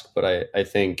ask, but I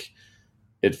think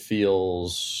it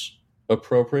feels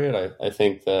appropriate. I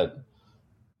think that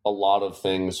a lot of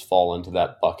things fall into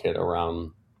that bucket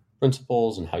around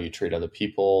principles and how you treat other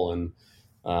people and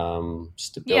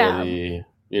stability,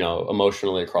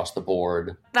 emotionally across the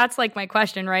board. That's like my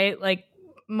question, right? Like,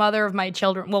 mother of my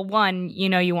children. Well, one,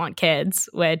 you want kids,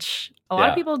 which a lot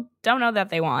of people don't know that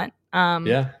they want.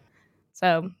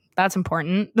 So that's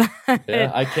important.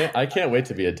 Yeah, I can't wait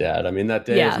to be a dad. I mean, that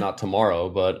day is not tomorrow,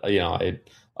 but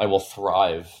I will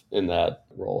thrive in that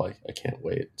role. I can't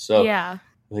wait. So I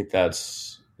think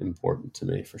that's important to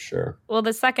me for sure. Well,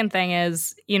 the second thing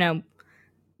is,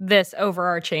 this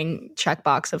overarching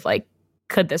checkbox of like,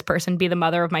 could this person be the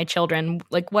mother of my children?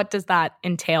 Like, what does that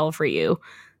entail for you?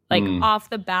 Like off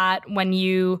the bat, when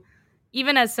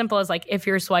even as simple as like, if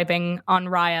you're swiping on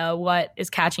Raya, what is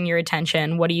catching your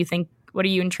attention? What do you think? What are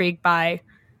you intrigued by?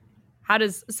 How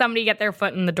does somebody get their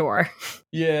foot in the door?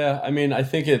 Yeah, I mean, I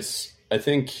think it's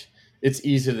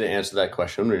easy to answer that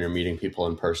question when you're meeting people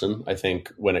in person. I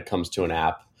think when it comes to an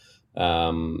app,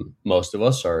 most of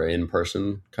us are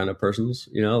in-person kind of persons,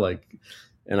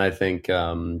 and I think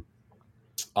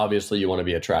obviously you want to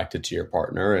be attracted to your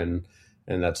partner, and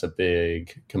that's a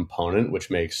big component, which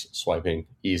makes swiping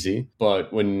easy.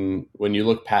 But when you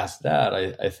look past that,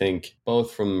 I think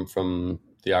both from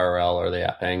the IRL or the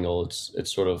app angle,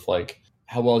 it's sort of like,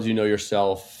 how well do you know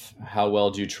yourself? How well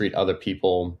do you treat other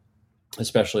people,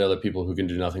 especially other people who can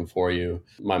do nothing for you?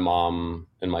 My mom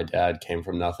and my dad came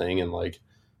from nothing, and like,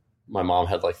 my mom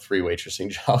had like 3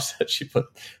 waitressing jobs that she put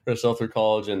herself through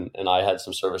college, and I had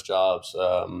some service jobs.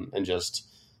 And just,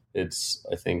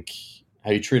 I think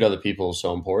how you treat other people is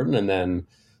so important. And then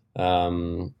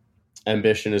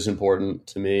ambition is important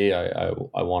to me. I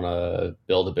want to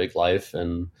build a big life,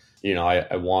 and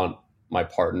I want my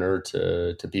partner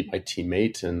to be my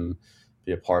teammate and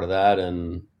be a part of that.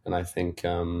 And I think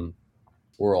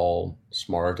we're all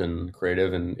smart and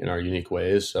creative in our unique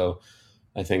ways. So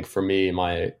I think for me,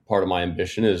 part of my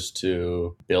ambition is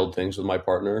to build things with my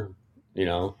partner. I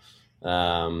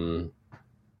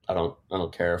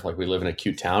don't care if like we live in a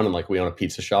cute town and like we own a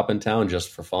pizza shop in town just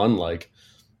for fun. Like,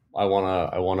 I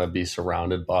wanna be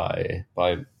surrounded by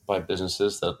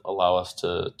businesses that allow us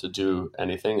to do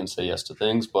anything and say yes to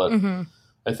things. But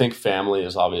I think family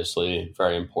is obviously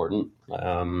very important.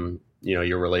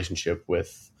 Your relationship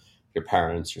with your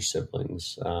parents, your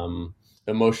siblings,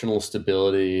 emotional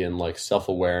stability, and like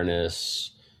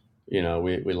self-awareness.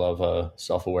 We love a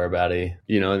self-aware baddie,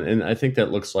 and I think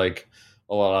that looks like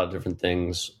a lot of different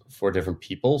things for different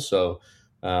people. So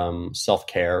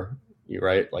self-care,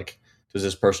 right? Like, does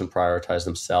this person prioritize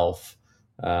themselves?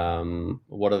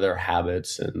 What are their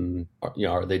habits? And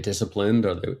are they disciplined?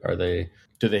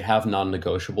 Do they have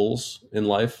non-negotiables in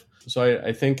life? So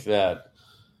I think that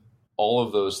all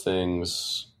of those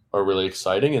things are really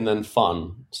exciting and then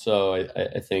fun. So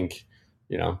I think,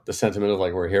 the sentiment of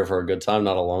like, we're here for a good time,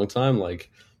 not a long time. Like,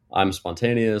 I'm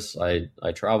spontaneous. I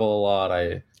travel a lot.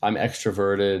 I'm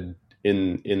extroverted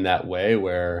in that way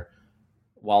where,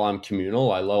 while I'm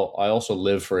communal, I also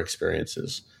live for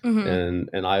experiences,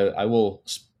 and I will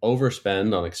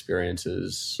overspend on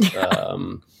experiences,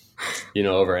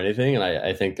 over anything. And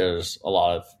I think there's a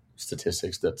lot of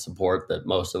statistics that support that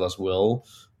most of us will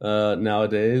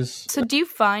nowadays. So do you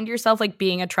find yourself like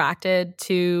being attracted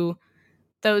to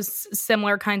those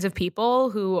similar kinds of people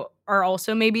who are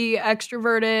also maybe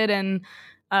extroverted and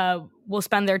will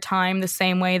spend their time the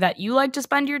same way that you like to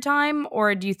spend your time?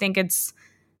 Or do you think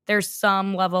there's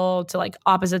some level to like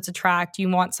opposites attract? You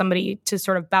want somebody to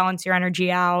sort of balance your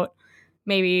energy out,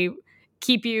 maybe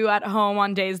keep you at home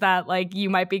on days that like you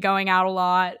might be going out a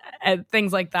lot and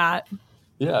things like that?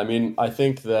 Yeah, I mean, I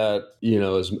think that,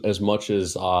 as much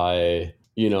as I,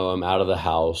 am out of the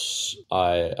house,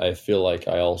 I feel like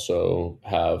I also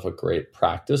have a great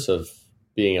practice of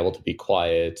being able to be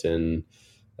quiet and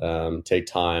take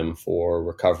time for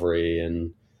recovery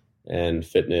and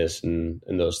fitness and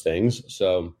those things.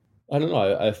 So I don't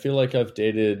know. I feel like I've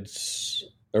dated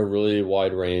a really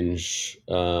wide range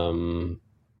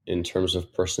in terms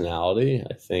of personality.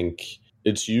 I think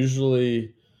it's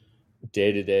usually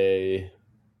day-to-day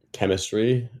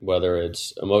chemistry, whether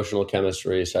it's emotional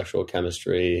chemistry, sexual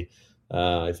chemistry.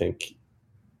 I think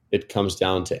it comes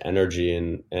down to energy,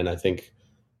 and I think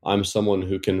I'm someone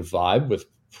who can vibe with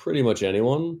pretty much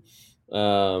anyone.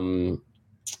 And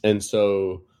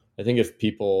so I think if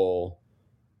people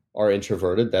are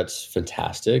introverted, that's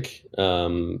fantastic.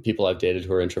 People I've dated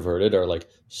who are introverted are like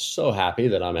so happy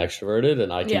that I'm extroverted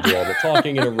and I can do all the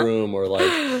talking in a room, or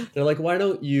like they're like, why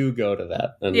don't you go to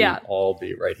that? And I'll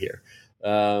be right here.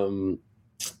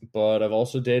 But I've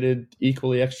also dated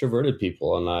equally extroverted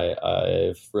people, and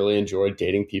I've really enjoyed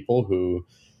dating people who,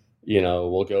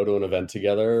 we'll go to an event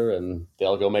together and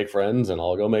they'll go make friends and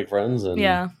I'll go make friends, and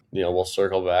we'll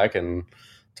circle back and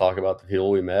talk about the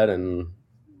people we met, and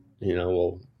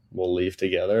we'll leave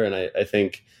together. And I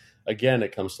think, again,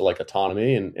 it comes to like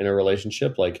autonomy in a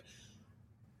relationship. Like,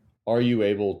 are you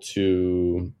able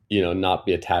to, not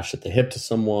be attached at the hip to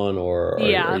someone, or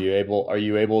are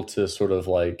you able to sort of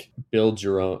like build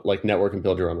your own, like network and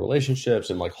build your own relationships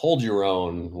and like hold your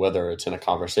own, whether it's in a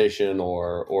conversation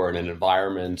or in an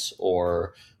environment,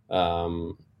 or,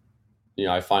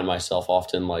 I find myself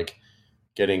often like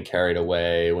getting carried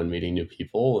away when meeting new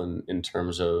people, and in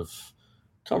terms of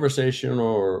conversation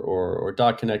or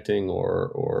dot connecting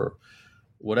or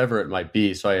whatever it might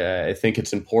be. So I think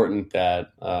it's important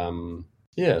that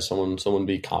someone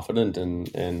be confident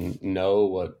and know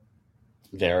what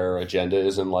their agenda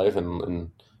is in life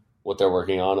and what they're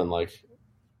working on, and like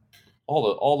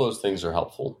all those things are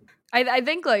helpful. I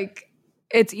think like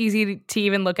it's easy to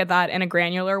even look at that in a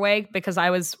granular way, because I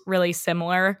was really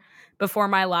similar before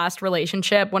my last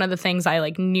relationship. One of the things I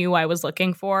like knew I was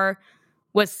looking for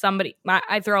was somebody.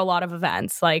 I throw a lot of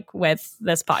events like with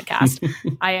this podcast.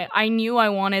 I knew I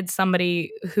wanted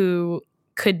somebody who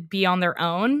could be on their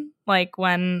own. Like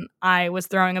when I was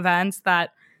throwing events,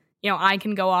 that, I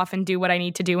can go off and do what I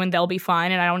need to do and they'll be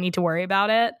fine and I don't need to worry about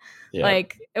it. Yeah.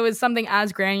 Like it was something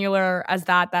as granular as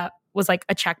that was like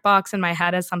a checkbox in my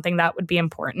head as something that would be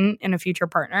important in a future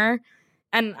partner.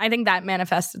 And I think that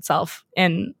manifests itself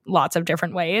in lots of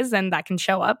different ways, and that can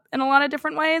show up in a lot of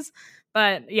different ways.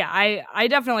 But yeah, I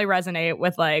definitely resonate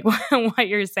with like what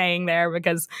you're saying there,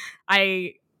 because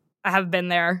I have been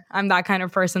there. I'm that kind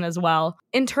of person as well.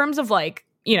 In terms of like,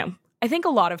 I think a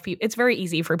lot of people, it's very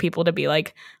easy for people to be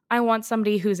like, I want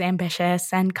somebody who's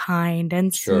ambitious and kind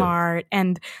and smart.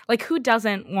 And like, who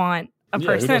doesn't want a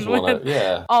person with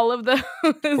all of those?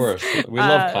 Of course. We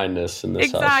love kindness in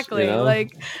this house. Exactly.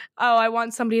 Like, oh, I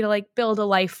want somebody to like build a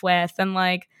life with, and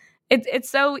like, it's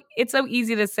so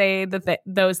easy to say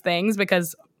those things,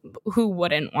 because who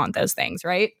wouldn't want those things,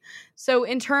 right? So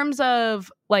in terms of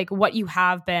like what you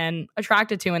have been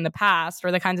attracted to in the past,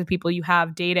 or the kinds of people you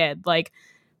have dated, like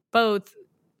both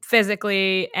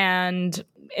physically and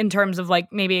in terms of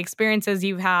like maybe experiences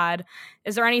you've had,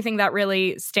 is there anything that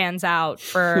really stands out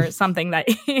for something that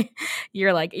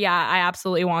you're like, yeah, I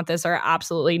absolutely want this, or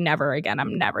absolutely never again,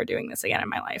 I'm never doing this again in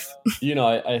my life?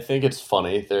 I think it's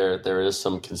funny. There is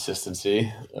some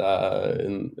consistency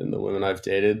in the women I've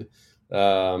dated,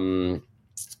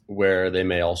 where they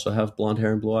may also have blonde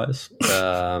hair and blue eyes.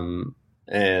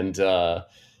 And I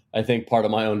think part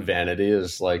of my own vanity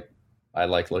is like, I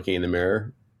like looking in the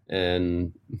mirror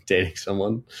and dating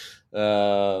someone.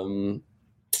 That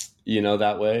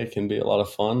way it can be a lot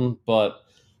of fun. But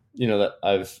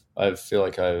that I feel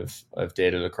like I've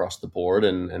dated across the board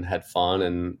and had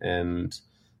fun and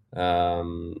I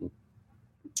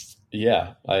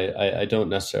don't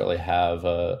necessarily have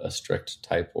a strict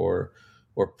type or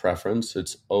preference.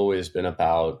 It's always been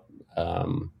about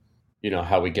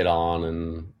how we get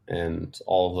on and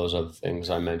all of those other things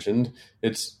I mentioned.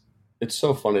 It's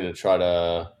so funny to try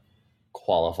to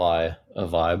qualify a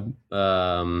vibe.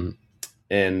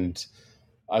 And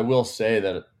I will say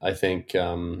that I think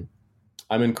I'm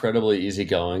incredibly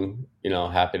easygoing,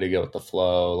 happy to go with the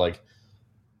flow. Like,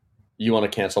 you want to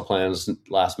cancel plans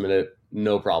last minute?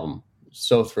 No problem.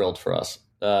 So thrilled for us.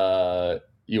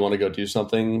 You want to go do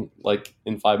something like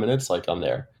in 5 minutes? Like, I'm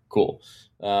there. Cool.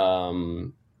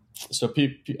 So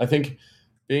I think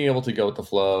being able to go with the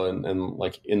flow and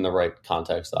like in the right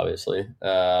context, obviously,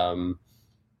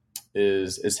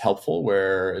 is helpful,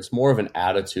 where it's more of an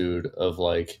attitude of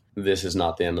like, this is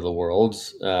not the end of the world.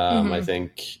 I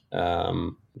think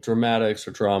dramatics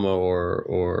or drama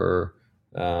or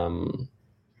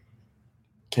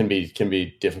can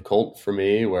be difficult for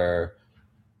me, where,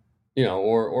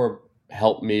 or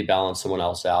help me balance someone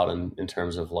else out in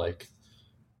terms of like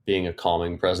being a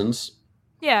calming presence.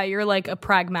 Yeah, you're like a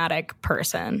pragmatic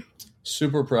person.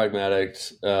 Super pragmatic,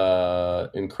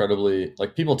 incredibly,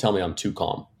 like, people tell me I'm too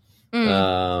calm.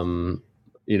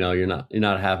 You're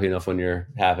not happy enough when you're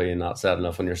happy and not sad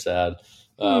enough when you're sad.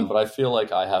 But I feel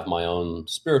like I have my own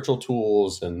spiritual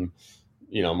tools and,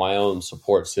 my own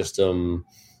support system,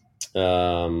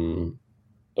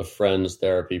 a friend's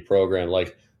therapy program,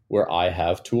 like, where I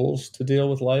have tools to deal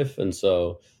with life. And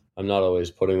so I'm not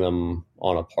always putting them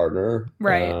on a partner,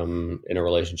 right, in a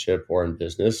relationship or in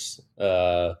business.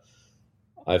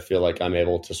 I feel like I'm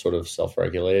able to sort of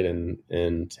self-regulate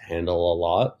and handle a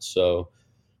lot. So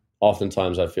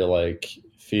oftentimes I feel like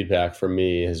feedback from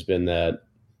me has been that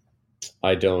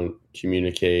I don't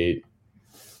communicate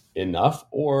enough,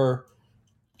 or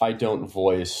I don't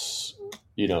voice,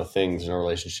 things in a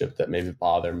relationship that maybe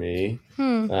bother me,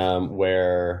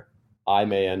 where I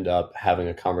may end up having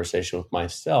a conversation with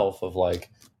myself of like,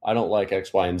 I don't like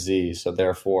X, Y, and Z, so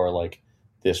therefore, like,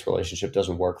 this relationship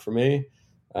doesn't work for me.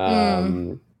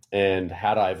 And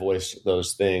had I voiced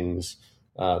those things,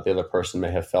 the other person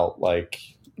may have felt like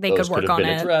they could work on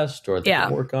it, addressed, or they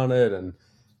could work on it.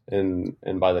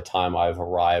 And by the time I've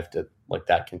arrived at like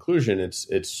that conclusion,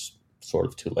 it's sort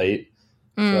of too late.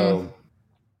 So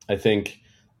I think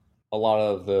a lot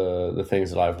of the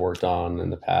things that I've worked on in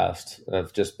the past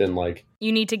have just been like,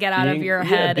 you need to get out of your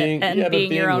head and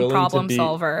being your own problem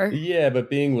solver. Yeah, but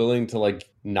being willing to like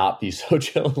not be so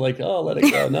chill, like, oh, let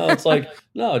it go. No, it's like,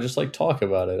 no, just like talk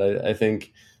about it. I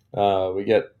think we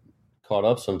get caught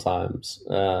up sometimes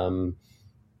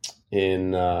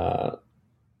in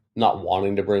not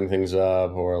wanting to bring things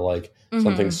up, or like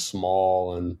something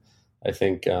small. And I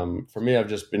think for me, I've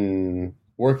just been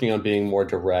working on being more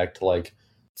direct, like.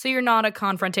 So you're not a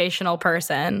confrontational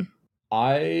person?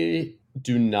 I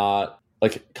do not,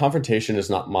 like, confrontation is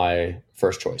not my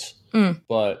first choice,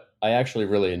 but I actually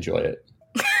really enjoy it.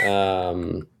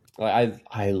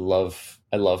 I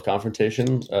love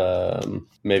confrontation.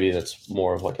 Maybe that's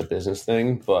more of like a business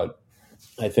thing, but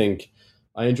I think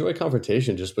I enjoy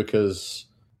confrontation just because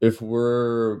if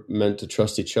we're meant to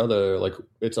trust each other, like,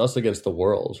 it's us against the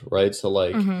world, right? So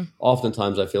like,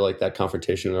 oftentimes I feel like that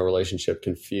confrontation in a relationship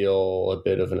can feel a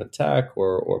bit of an attack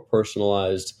or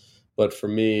personalized. But for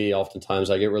me,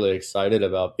 oftentimes I get really excited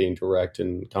about being direct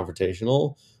and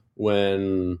confrontational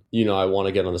when, I want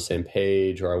to get on the same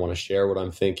page, or I want to share what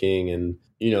I'm thinking, and,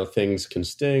 things can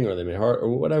sting or they may hurt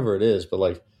or whatever it is. But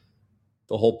like,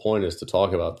 the whole point is to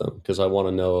talk about them, because I want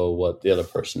to know what the other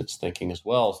person is thinking as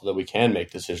well, so that we can make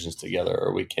decisions together,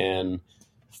 or we can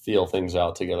feel things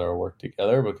out together, or work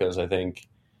together. Because I think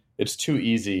it's too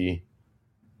easy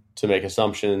to make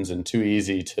assumptions and too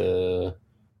easy to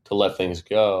let things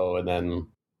go. And then.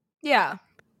 Yeah.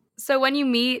 So when you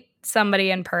meet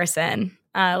somebody in person,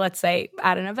 let's say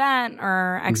at an event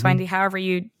or X, Y, and Z, however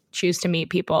you choose to meet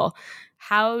people,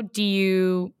 how do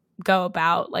you go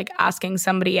about like asking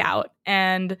somebody out,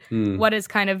 and what is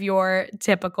kind of your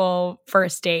typical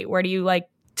first date? Where do you like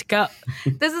to go?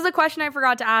 This is a question I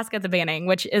forgot to ask at the beginning,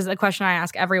 which is a question I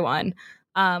ask everyone.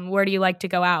 Where do you like to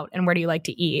go out, and where do you like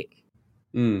to eat?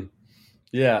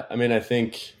 Yeah, I mean, I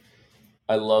think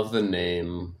I love the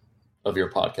name of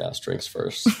your podcast, Drinks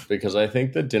First, because I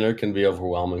think that dinner can be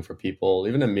overwhelming for people,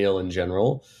 even a meal in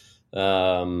general.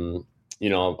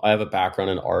 I have a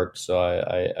background in art, so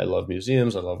I love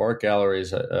museums. I love art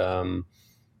galleries. I'm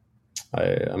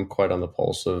quite on the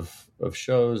pulse of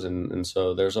shows. And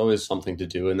so there's always something to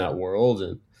do in that world.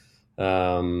 And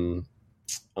I'm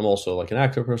also like an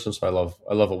active person. So I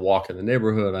love a walk in the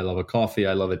neighborhood. I love a coffee.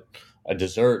 I love a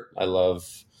dessert. I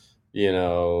love,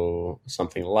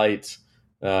 something light.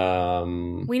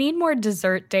 We need more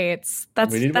dessert dates.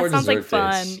 That sounds like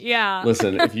fun. Dates. Yeah.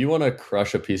 Listen, if you want to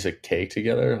crush a piece of cake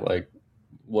together, like,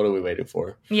 what are we waiting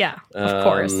for? Yeah, of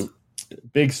course.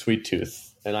 Big sweet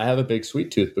tooth. And I have a big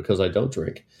sweet tooth because I don't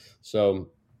drink. So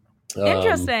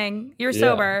interesting. You're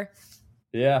sober.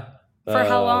 Yeah. For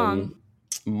how long?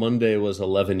 Monday was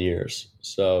 11 years.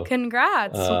 So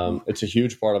congrats. It's a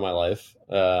huge part of my life.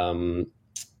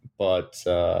 But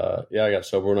yeah, I got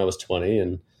sober when I was 20,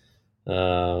 and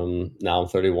now I'm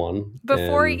 31.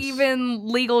 Before and even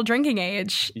legal drinking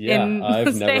age yeah, in the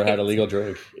I've never had a States. legal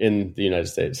drink in the United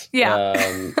States.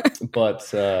 Yeah. But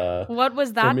What was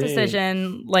for that me,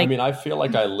 decision I like? mean, I feel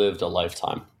like I lived a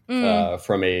lifetime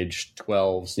from age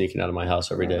 12, sneaking out of my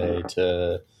house every day,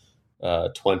 to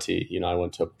 20. You know, I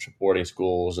went to boarding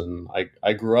schools, and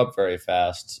I grew up very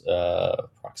fast,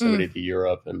 proximity to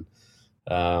Europe. And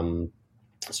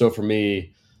so for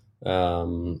me,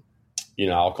 you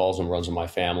know, alcoholism runs in my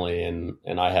family,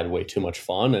 and I had way too much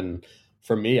fun. And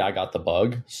for me, I got the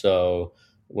bug. So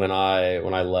when I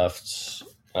left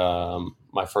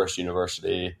my first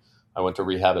university, I went to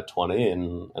rehab at 20,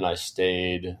 and I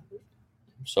stayed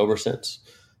sober since.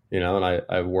 You know, and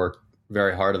I worked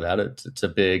very hard at that. It's a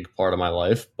big part of my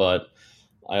life, but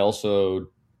I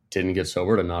also didn't get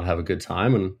sober to not have a good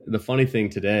time. And the funny thing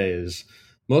today is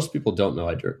most people don't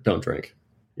know don't drink.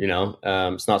 You know,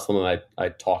 it's not something I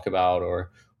talk about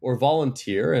or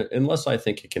volunteer unless I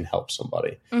think it can help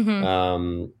somebody.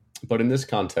 But in this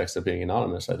context of being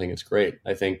anonymous, I think it's great.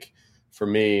 I think for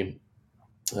me,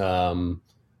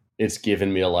 it's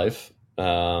given me a life,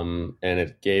 and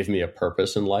it gave me a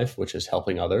purpose in life, which is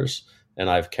helping others. And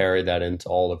I've carried that into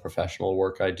all the professional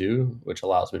work I do, which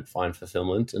allows me to find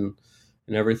fulfillment in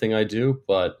everything I do.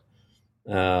 But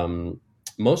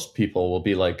most people will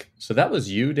be like, so that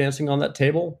was you dancing on that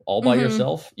table all by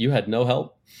yourself? You had no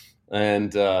help?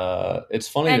 And it's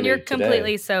funny to And me you're today.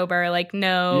 completely sober, like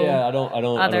no. Yeah, I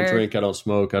don't drink, I don't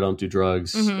smoke, I don't do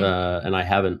drugs, and I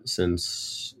haven't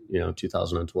since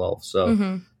 2012.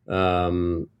 So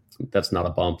that's not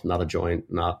a bump, not a joint,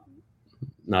 not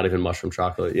even mushroom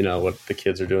chocolate. You know what the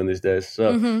kids are doing these days.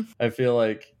 So I feel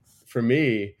like for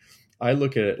me, I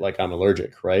look at it like I'm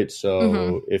allergic, right?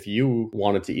 So if you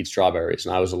wanted to eat strawberries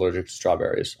and I was allergic to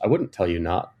strawberries, I wouldn't tell you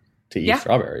not to eat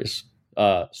strawberries.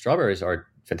 Strawberries are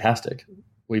fantastic.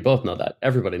 We both know that.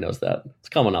 Everybody knows that. It's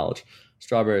common knowledge.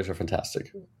 Strawberries are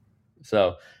fantastic.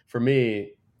 So for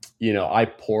me, I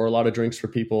pour a lot of drinks for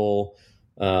people.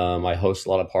 I host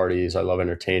a lot of parties. I love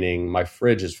entertaining. My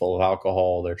fridge is full of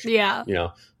alcohol. There's,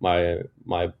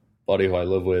 my buddy who I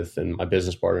live with and my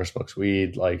business partner smokes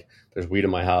weed. Like there's weed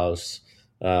in my house.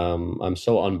 I'm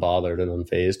so unbothered and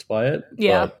unfazed by it.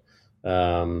 Yeah.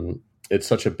 But it's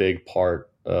such a big part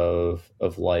of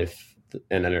life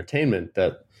and entertainment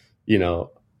that,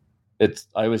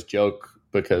 I always joke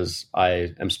because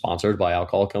I am sponsored by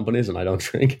alcohol companies and I don't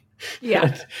drink.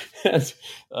 Yeah. and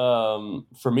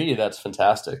for me, that's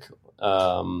fantastic.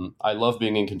 I love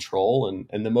being in control.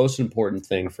 And the most important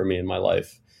thing for me in my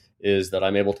life is that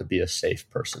I'm able to be a safe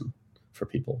person for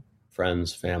people,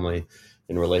 friends, family,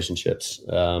 in relationships.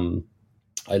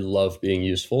 I love being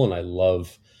useful and I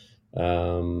love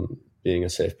being a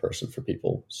safe person for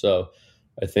people. So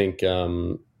I think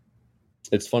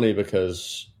it's funny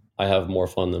because I have more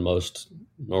fun than most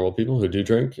normal people who do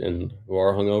drink and who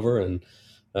are hungover, and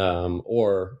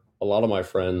or a lot of my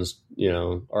friends,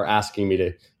 are asking me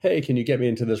to, hey, can you get me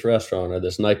into this restaurant or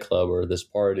this nightclub or this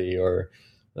party, or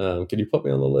can you put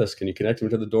me on the list? Can you connect me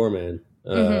to the doorman?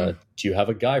 Do you have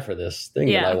a guy for this thing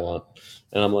that I want?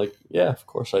 And I'm like, yeah, of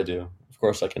course I do. Of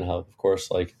course I can help. Of course,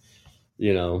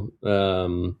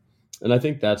 and I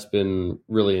think that's been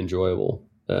really enjoyable.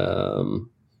 So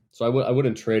I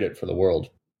wouldn't trade it for the world.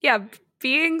 Yeah,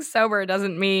 being sober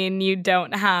doesn't mean you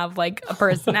don't have like a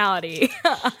personality.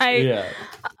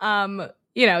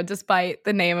 Despite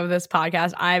the name of this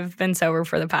podcast, I've been sober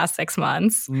for the past 6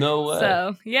 months. No way.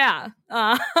 So yeah,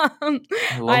 I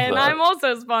love that. I'm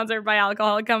also sponsored by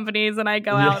alcohol companies, and I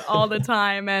go out all the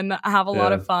time and have a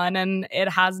lot of fun, and it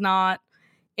has not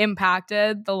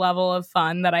impacted the level of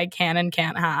fun that I can and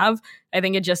can't have. I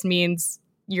think it just means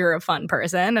you're a fun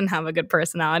person and have a good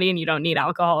personality, and you don't need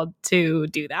alcohol to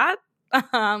do that.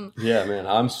 Yeah, man,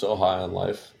 I'm so high on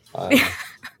life.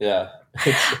 Yeah,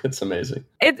 it's amazing.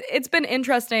 It's been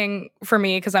interesting for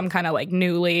me because I'm kind of like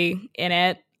newly in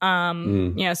it.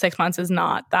 6 months is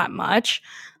not that much.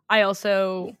 I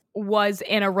also was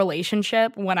in a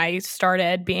relationship when I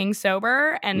started being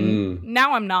sober, and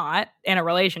now I'm not in a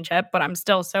relationship, but I'm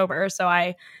still sober. So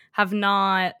I have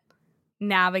not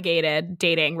navigated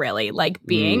dating really, like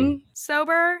being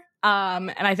sober.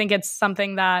 And I think it's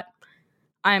something that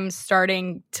I'm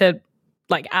starting to,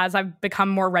 like, as I've become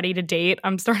more ready to date,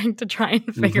 I'm starting to try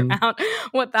and figure out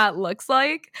what that looks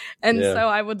like. And so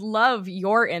I would love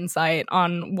your insight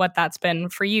on what that's been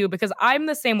for you, because I'm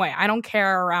the same way. I don't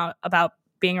care about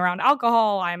being around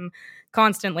alcohol. I'm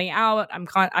constantly out.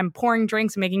 I'm pouring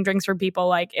drinks and making drinks for people.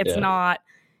 Like, it's not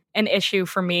an issue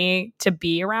for me to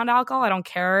be around alcohol. I don't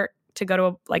care to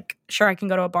go to sure, I can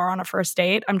go to a bar on a first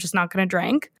date. I'm just not going to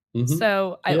drink.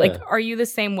 So Yeah. are you the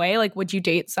same way? Like, would you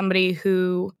date somebody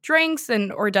who drinks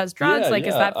or does drugs? Yeah, Like,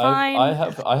 is yeah. that fine?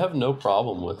 I have no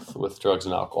problem with drugs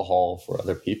and alcohol for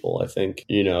other people. I think,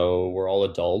 we're all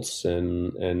adults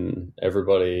and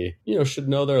everybody, should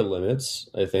know their limits.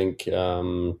 I think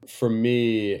for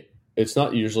me, it's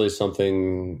not usually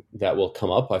something that will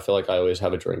come up. I feel like I always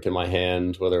have a drink in my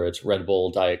hand, whether it's Red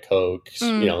Bull, Diet Coke,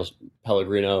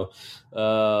 Pellegrino.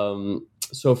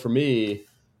 So for me,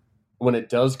 when it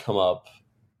does come up,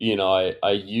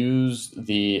 I use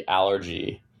the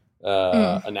allergy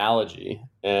analogy,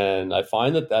 and I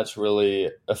find that that's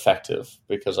really effective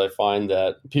because I find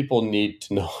that people need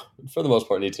to know, for the most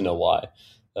part, need to know why.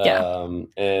 Yeah.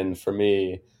 And for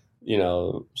me,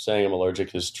 saying I'm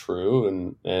allergic is true,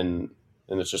 and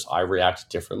it's just I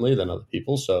react differently than other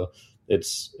people, so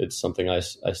it's something I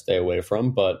stay away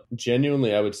from. But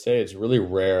genuinely, I would say it's really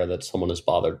rare that someone is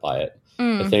bothered by it.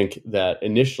 I think that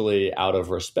initially, out of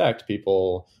respect,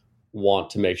 people want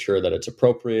to make sure that it's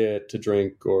appropriate to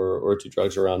drink or do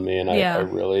drugs around me. And I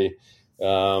really,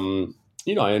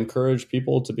 I encourage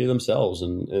people to be themselves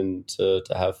and to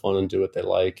have fun and do what they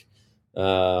like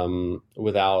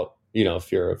without,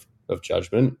 fear of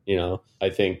judgment. I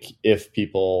think if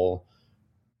people,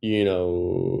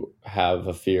 have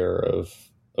a fear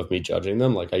of me judging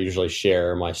them, like I usually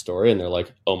share my story and they're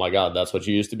like, oh my God, that's what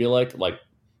you used to be like. Like,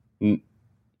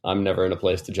 I'm never in a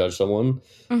place to judge someone,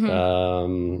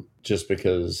 just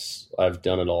because I've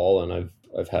done it all and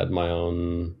I've had my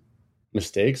own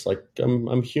mistakes. Like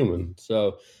I'm human,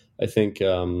 so I think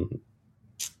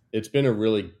it's been a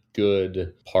really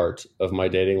good part of my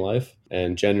dating life,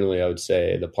 and genuinely, I would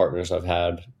say the partners I've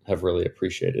had have really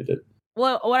appreciated it.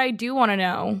 Well, what I do want to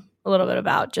know a little bit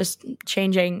about, just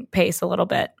changing pace a little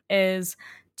bit, is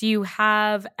do you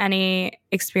have any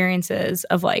experiences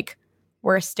of like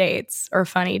worst dates or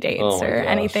funny dates or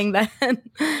anything that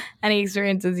any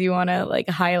experiences you want to like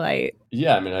highlight?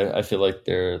 Yeah, I mean, I feel like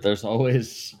there's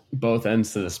always both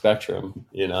ends to the spectrum,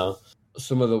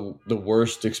 Some of the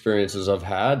worst experiences I've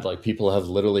had, like people have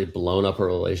literally blown up a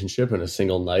relationship in a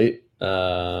single night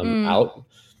out.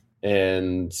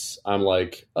 And I'm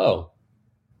like, oh,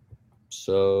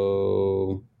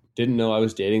 so didn't know I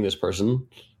was dating this person.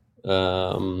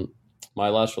 My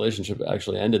last relationship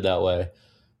actually ended that way,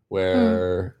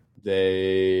 where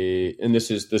and this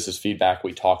is feedback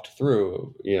we talked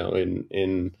through,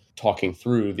 in talking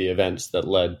through the events that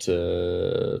led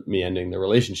to me ending the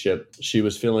relationship. She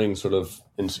was feeling sort of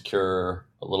insecure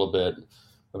a little bit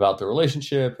about the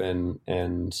relationship,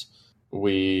 and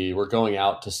we were going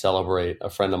out to celebrate a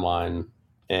friend of mine,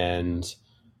 and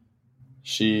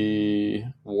she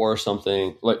wore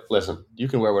something like, listen, you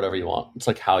can wear whatever you want. It's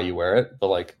like how you wear it, but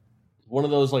like one of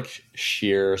those like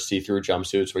sheer see-through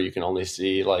jumpsuits where you can only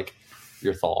see like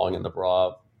your thong and the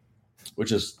bra,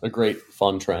 which is a great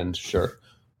fun trend, sure,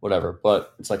 whatever.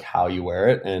 But it's like how you wear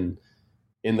it. And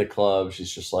in the club,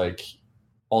 she's just like,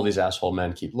 all these asshole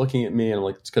men keep looking at me, and I'm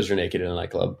like, it's because you're naked in a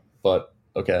nightclub. But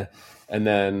okay. And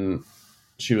then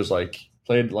she was like,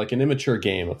 played like an immature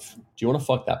game of, do you want to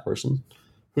fuck that person?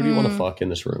 Who do you want to fuck in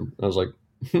this room? And I was like,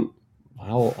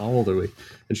 how old are we?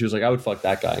 And she was like, I would fuck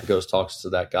that guy. And goes, talks to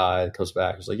that guy, comes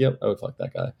back. I was like, yep, I would fuck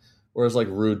that guy. Or it's like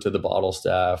rude to the bottle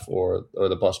staff or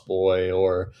the bus boy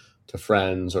or to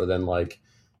friends, or then like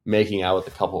making out with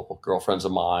a couple of girlfriends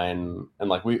of mine. And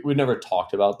like, we never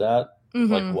talked about that,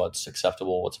 like what's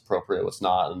acceptable, what's appropriate, what's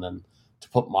not. And then to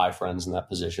put my friends in that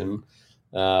position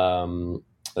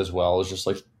as well is just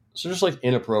like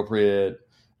inappropriate.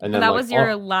 And then that like, was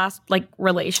your last like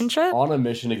relationship? On a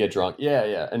mission to get drunk.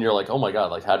 Yeah. And you're like, oh my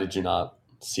God, like, how did you not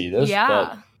see this?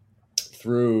 Yeah. But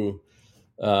through,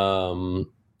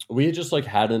 we just like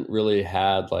hadn't really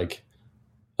had like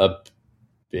a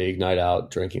big night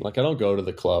out drinking. Like I don't go to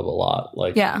the club a lot.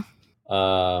 Like, yeah.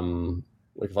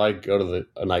 Like if I go to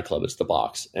a nightclub, it's the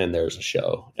Box and there's a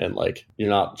show, and like, you're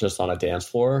not just on a dance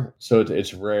floor. So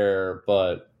it's rare,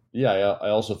 but yeah, I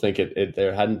also think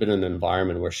there hadn't been an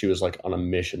environment where she was like on a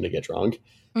mission to get drunk.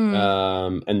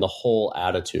 And the whole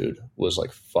attitude was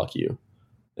like, fuck you.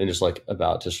 And just like and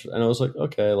I was like,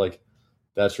 okay, like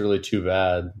that's really too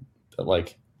bad that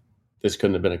like this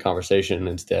couldn't have been a conversation.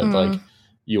 Instead, like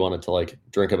you wanted to like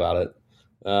drink about it.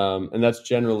 And that's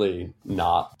generally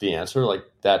not the answer. Like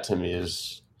that to me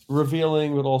is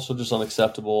revealing, but also just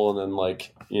unacceptable. And then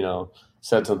like,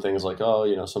 said some things like,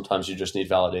 oh, sometimes you just need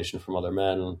validation from other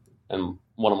men. And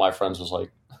one of my friends was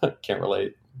like, can't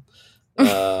relate.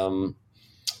 So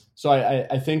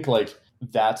I think like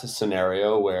that's a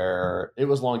scenario where it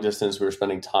was long distance. We were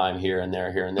spending time here and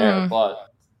there.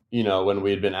 But, when we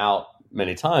had been out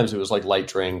many times, it was like light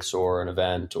drinks or an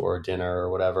event or dinner or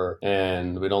whatever.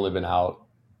 And we'd only been out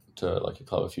to like a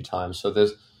club a few times. So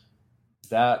there's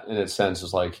that in its sense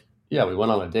is like, yeah, we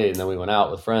went on a date and then we went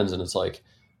out with friends, and it's like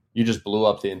you just blew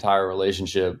up the entire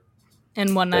relationship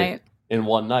in one night.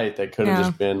 That could have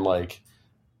just been like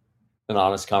an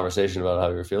honest conversation about how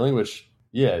you're feeling, which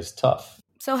is tough.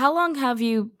 So how long have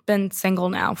you been single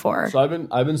now for? So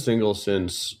I've been single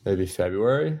since maybe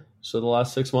February, so the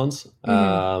last 6 months,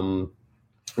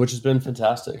 which has been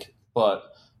fantastic. But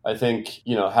I think,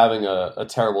 having a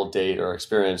terrible date or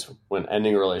experience when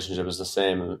ending a relationship is the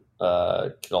same,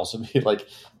 could also be like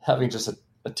having just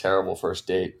a terrible first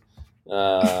date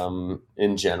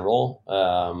in general,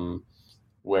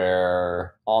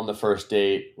 where on the first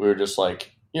date, we were just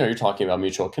like, you're talking about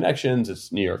mutual connections. It's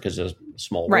New York is a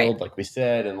small world, like we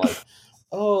said. And like,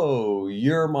 oh,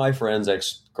 you're my friend's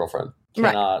ex-girlfriend.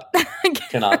 Cannot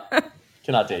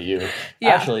date you. Yeah.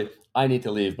 Actually, I need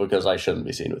to leave because I shouldn't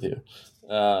be seen with you.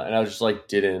 And I was just like,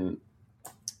 didn't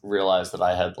realize that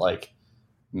I had like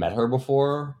met her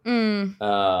before. Because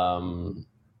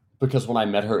when I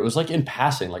met her, it was like in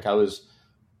passing. Like I was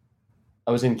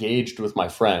engaged with my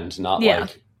friend, not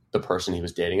like the person he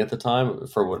was dating at the time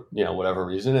for whatever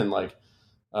reason. And like,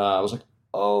 I was like,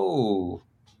 oh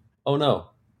no,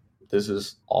 this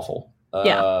is awful.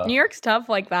 New York's tough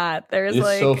like that.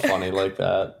 It's so funny like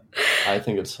that. I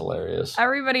think it's hilarious.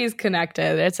 Everybody's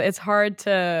connected. It's hard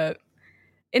to,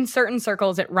 in certain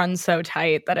circles, it runs so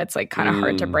tight that it's like kind of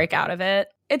hard to break out of it.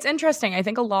 It's interesting. I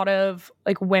think a lot of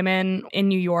like women in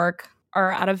New York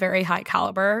are at a very high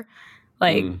caliber,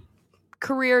 like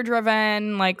career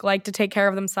driven, like to take care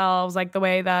of themselves, like the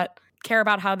way that care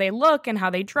about how they look and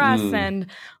how they dress, and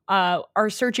are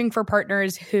searching for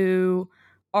partners who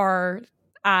are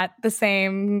at the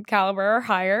same caliber or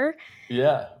higher.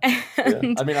 Yeah.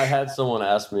 I mean, I had someone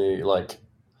ask me like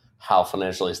how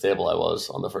financially stable I was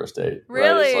on the first date.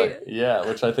 Really? Right? It's like,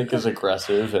 which I think is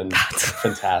aggressive and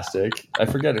fantastic. I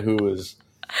forget who was.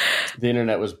 The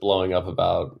internet was blowing up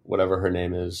about whatever her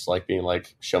name is, like being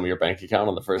like, show me your bank account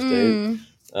on the first date,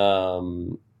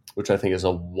 which I think is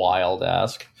a wild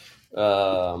ask.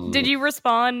 Did you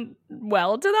respond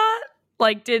well to that?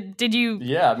 Like, did you?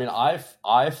 Yeah, I mean,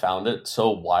 I found it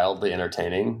so wildly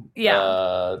entertaining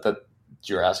that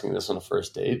you're asking this on a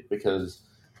first date because,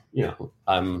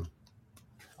 I'm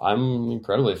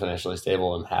incredibly financially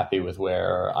stable and happy with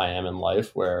where I am in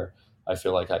life, where I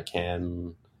feel like I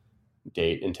can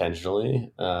date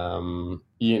intentionally. I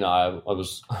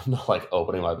was I'm not like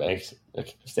opening my bank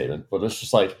statement, but it's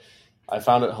just like I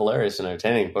found it hilarious and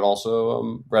entertaining, but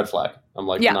also red flag. I'm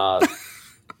like not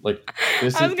like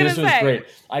this was great.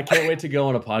 I can't wait to go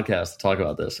on a podcast to talk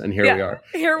about this, and here we are.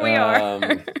 Here we are.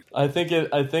 I think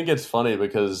it's funny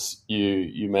because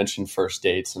you mentioned first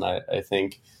dates, and I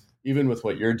think even with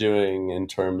what you're doing in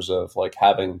terms of like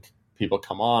having people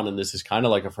come on, and this is kind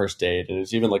of like a first date, and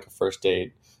it's even like a first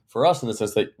date for us in the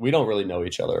sense that we don't really know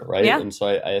each other, right? Yeah. And so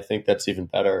I think that's even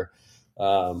better.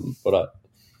 But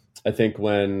I think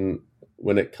when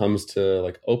it comes to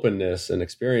like openness and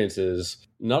experiences,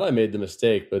 not I made the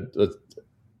mistake, but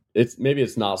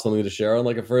it's not something to share on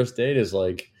like a first date is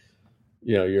like,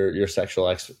 your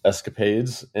sexual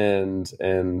escapades and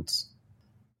not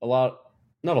a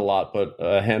lot, but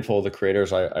a handful of the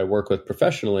creators I work with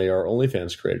professionally are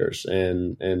OnlyFans creators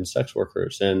and sex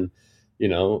workers. And, a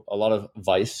lot of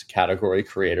Vice category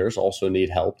creators also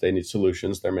need help. They need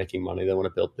solutions. They're making money. They want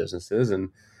to build businesses. And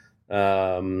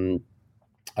I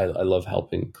love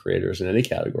helping creators in any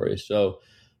category. So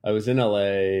I was in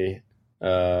LA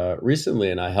recently,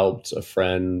 and I helped a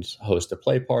friend host a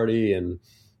play party. And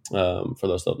for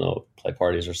those that don't know, play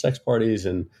parties are sex parties,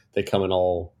 and they come in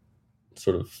all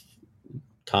sort of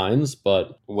kinds.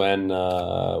 But when we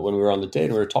were on the date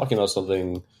and we were talking about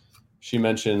something, she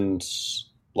mentioned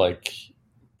like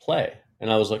play,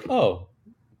 and I was like, oh,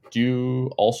 do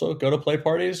you also go to play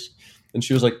parties? And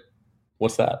she was like,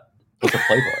 what's that? What's a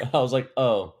play party? I was like,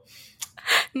 oh,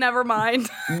 never mind.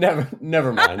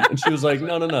 never mind. And she was like,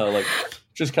 no, like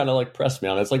just kind of like press me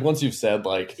on it. It's like once you've said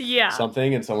like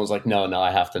something and someone's like, no,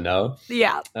 I have to know.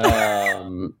 Yeah.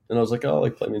 And I was like, oh,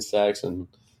 like play means sex, and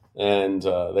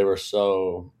they were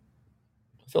so,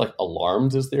 I feel like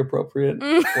alarmed is the appropriate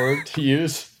word to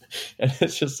use. And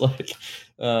it's just like,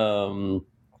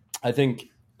 I think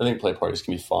play parties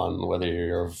can be fun, whether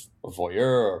you're a voyeur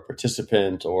or a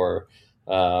participant, or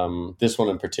this one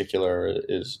in particular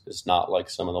is not like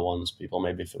some of the ones people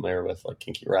may be familiar with, like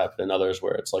Kinky Rap and others,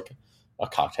 where it's like a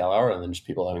cocktail hour and then just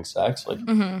people having sex. Like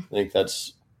I think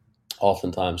that's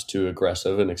oftentimes too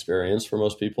aggressive an experience for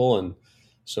most people. And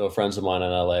so friends of mine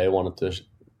in LA wanted to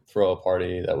throw a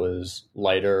party that was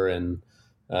lighter and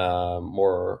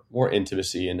more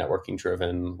intimacy and networking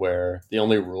driven, where the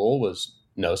only rule was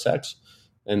no sex.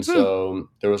 And so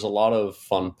there was a lot of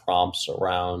fun prompts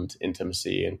around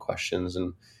intimacy and questions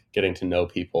and getting to know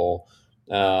people.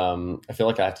 I feel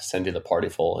like I have to send you the party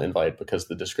full invite because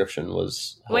the description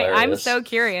was hilarious. Wait, I'm so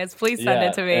curious. Please send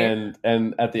it to me.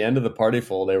 And at the end of the party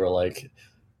full, they were like,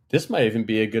 this might even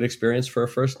be a good experience for a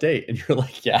first date. And you're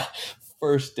like, yeah,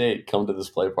 first date, come to this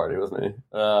play party with me.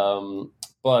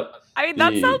 But I mean,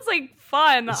 that sounds like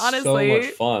fun, honestly. So much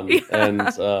fun. Yeah. And,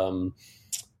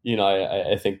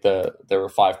 I think that there were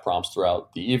 5 prompts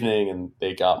throughout the evening, and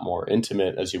they got more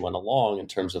intimate as you went along in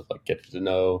terms of like getting to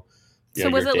know. So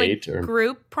was it like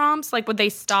group prompts? Like, would they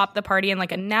stop the party and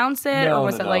like announce it, or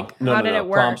was it like how did it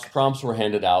work? Prompts were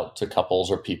handed out to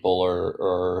couples or people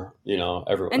or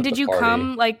everyone. And did you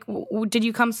come did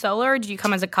you come solo or did you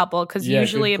come as a couple? Because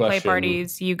usually at play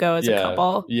parties you go as a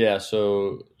couple. Yeah,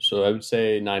 so I would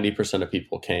say 90% of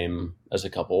people came as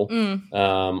a couple.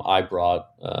 I brought.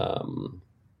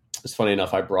 It's funny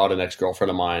enough. I brought an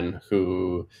ex-girlfriend of mine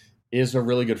who is a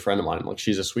really good friend of mine. Like,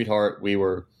 she's a sweetheart.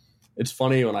 It's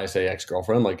funny when I say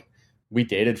ex-girlfriend, like, we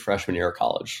dated freshman year of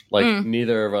college. Like,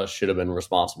 neither of us should have been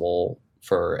responsible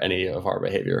for any of our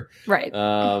behavior. Right.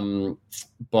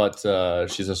 But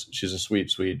she's a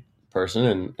sweet, sweet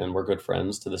person, and we're good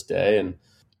friends to this day. And,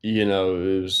 it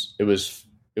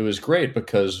was great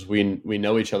because we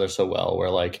know each other so well,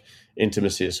 where like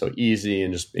intimacy is so easy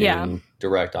and just being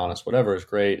direct, honest, whatever is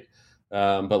great.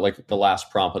 But like the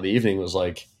last prompt of the evening was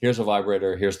like, here's a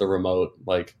vibrator, here's the remote,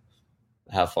 like,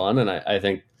 have fun. And I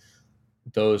think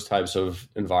those types of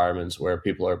environments where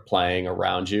people are playing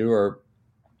around you are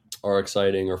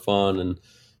exciting or fun, and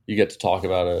you get to talk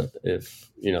about it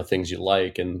if things you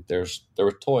like. And there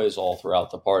were toys all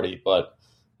throughout the party, but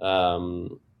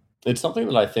it's something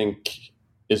that I think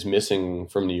is missing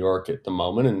from New York at the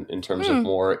moment in terms of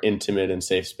more intimate and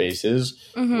safe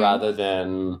spaces, rather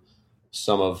than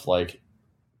some of like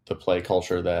the play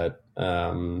culture that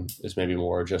is maybe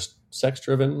more just sex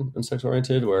driven and sex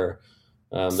oriented, where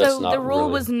that's not the rule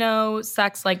really... was no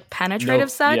sex, like penetrative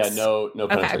sex. Yeah, no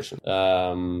penetration.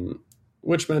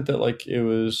 Which meant that like it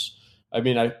was. I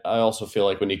mean, I also feel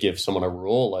like when you give someone a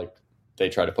rule, like they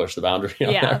try to push the boundary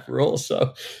on that rule.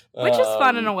 So, which is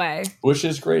fun in a way, which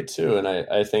is great too. And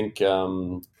I think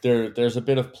there's a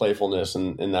bit of playfulness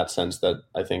in that sense that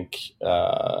I think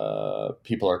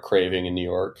people are craving in New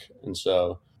York, and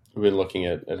so we've been looking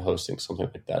at hosting something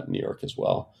like that in New York as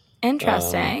well.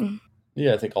 Interesting.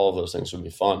 I think all of those things would be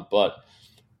fun, but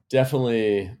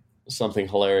definitely something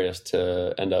hilarious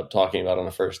to end up talking about on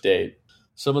a first date.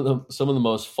 Some of the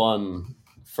most fun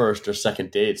first or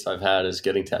second dates I've had is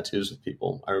getting tattoos with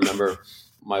people. I remember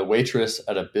my waitress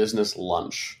at a business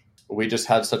lunch. We just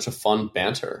had such a fun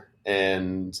banter,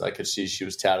 and I could see she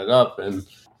was tatted up, and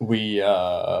we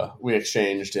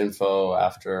exchanged info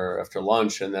after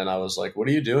lunch, and then I was like, "What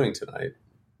are you doing tonight?"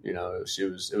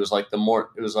 It was like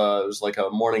a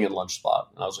morning and lunch spot,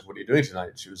 and I was like, "What are you doing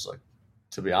tonight?" She was like,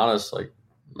 "To be honest, like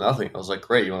nothing." I was like,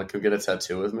 "Great, you want to come get a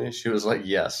tattoo with me?" She was like,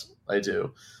 "Yes, I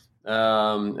do."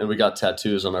 And we got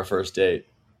tattoos on our first date,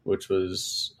 which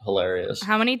was hilarious.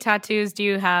 How many tattoos do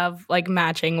you have, like,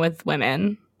 matching with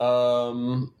women?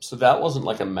 So that wasn't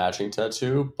like a matching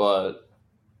tattoo, but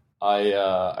I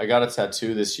got a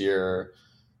tattoo this year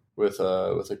with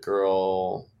a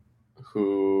girl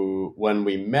who, when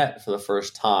we met for the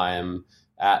first time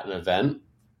at an event,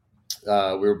 we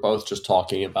were both just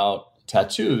talking about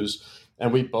tattoos,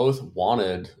 and we both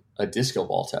wanted a disco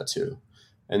ball tattoo.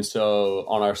 And so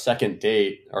on our second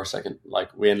date,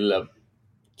 we ended up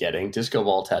getting disco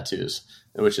ball tattoos,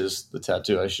 which is the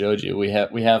tattoo I showed you. We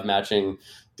have matching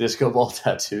disco ball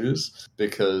tattoos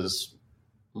because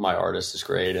my artist is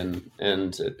great, and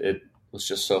it was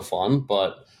just so fun.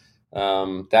 But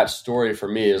that story for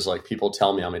me is like, people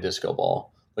tell me I'm a disco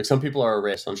ball. Like, some people are a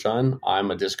ray of sunshine. I'm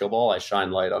a disco ball. I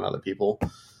shine light on other people.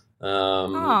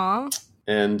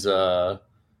 And I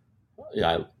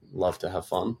love to have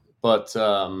fun. But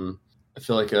I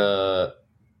feel like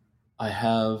I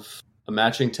have a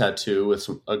matching tattoo with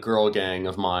a girl gang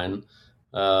of mine.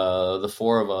 The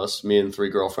 4 of us, me and 3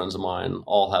 girlfriends of mine,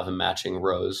 all have a matching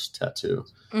rose tattoo.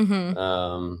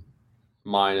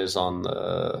 Mine is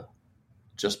on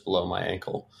just below my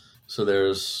ankle. So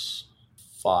there's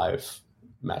 5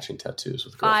 matching tattoos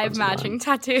with girlfriends. 5 matching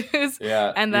tattoos.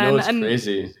 Yeah. And then what's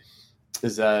crazy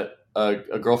is that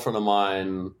a girlfriend of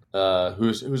mine,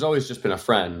 who's always just been a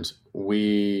friend,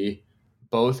 we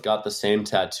both got the same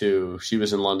tattoo. She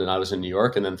was in London, I was in New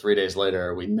York, and then 3 days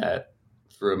later we met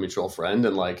through a mutual friend,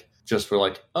 and like, just were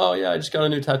like, "Oh yeah, I just got a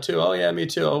new tattoo." "Oh yeah, me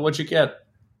too." "Oh, what'd you get?"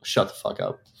 Shut the fuck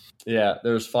up. Yeah,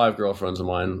 there's 5 girlfriends of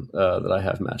mine that I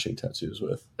have matching tattoos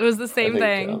with. It was the same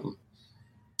thing.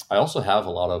 I also have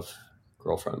a lot of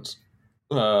girlfriends.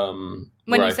 When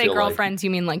where you I say feel like- girlfriends, you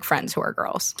mean like friends who are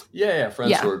girls? yeah,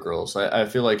 friends Yeah. who are girls. I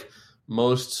feel like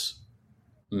most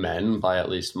men, by at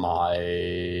least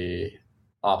my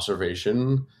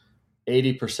observation,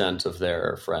 80% of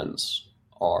their friends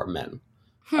are men.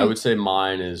 I would say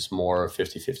mine is more a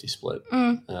 50-50 split.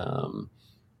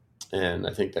 And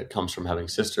I think that comes from having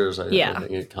sisters. I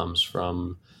think it comes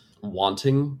from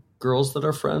wanting girls that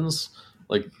are friends,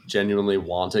 like genuinely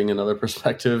wanting another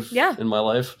perspective in my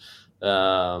life.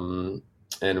 And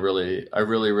really, I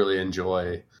really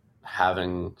enjoy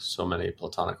having so many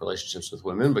platonic relationships with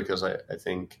women because I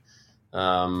think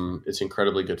it's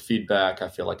incredibly good feedback. I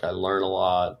feel like I learn a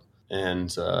lot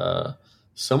and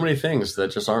so many things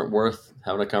that just aren't worth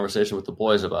having a conversation with the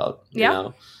boys about. You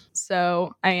know?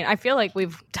 So, I mean, I feel like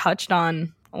we've touched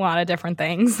on a lot of different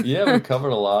things. Yeah, we've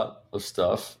covered a lot of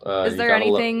stuff. Is there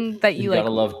anything that you like?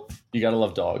 You gotta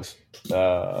love dogs.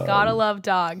 Gotta love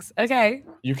dogs. Okay.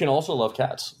 You can also love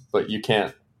cats, but you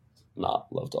can't not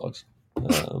love dogs.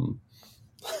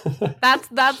 That's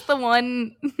the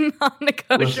one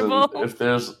non-negotiable. Listen, if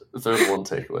there's one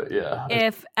takeaway, yeah.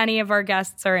 If any of our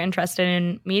guests are interested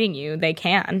in meeting you, they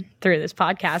can through this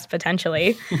podcast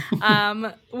potentially.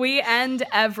 We end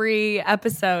every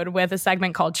episode with a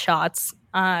segment called Shots.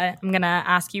 I'm gonna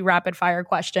ask you rapid fire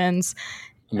questions,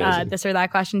 this or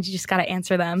that questions. You just gotta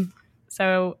answer them.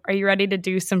 So, are you ready to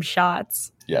do some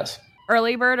shots? Yes.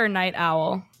 Early bird or night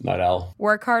owl? Night owl.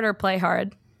 Work hard or play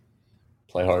hard?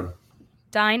 Play hard.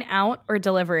 Dine out or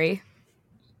delivery?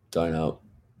 Dine out.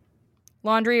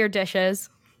 Laundry or dishes?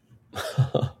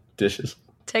 Dishes.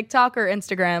 TikTok or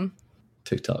Instagram?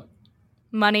 TikTok.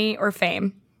 Money or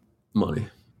fame? Money.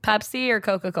 Pepsi or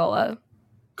Coca-Cola?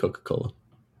 Coca-Cola.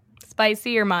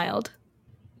 Spicy or mild?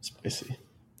 Spicy.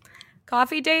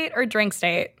 Coffee date or drinks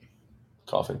date?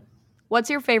 Coffee. What's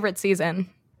your favorite season?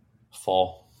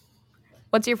 Fall.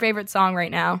 What's your favorite song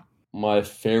right now? My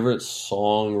favorite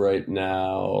song right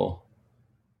now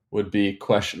would be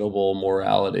Questionable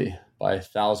Morality by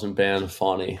 1000 Band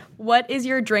Fawny. What is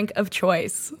your drink of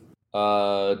choice?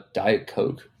 Diet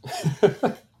Coke.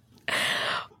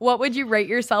 What would you rate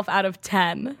yourself out of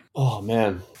 10? Oh,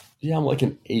 man. Yeah, I'm like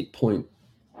an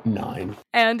 8.9.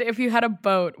 And if you had a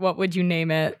boat, what would you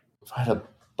name it? If I had a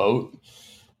boat,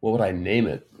 what would I name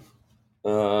it?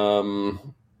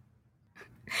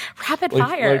 Rapid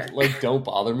fire. Like, don't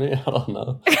bother me. I don't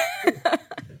know.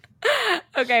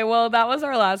 Okay, well, that was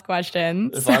our last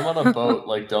question. If I'm on a boat,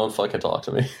 like, don't fucking talk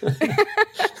to me.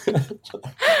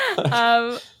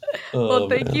 Well,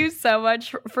 thank you so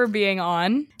much for being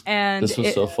on. And this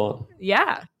was so fun.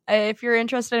 Yeah. If you're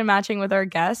interested in matching with our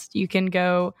guest, you can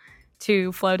go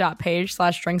to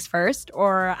flow.page/drinksfirst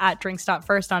or at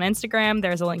drinks.first on Instagram.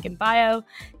 There's a link in bio.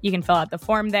 You can fill out the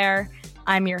form there.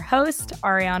 I'm your host,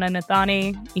 Ariana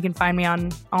Nathani. You can find me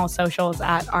on all socials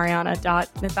at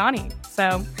ariana.nathani.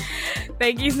 So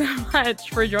thank you so much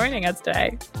for joining us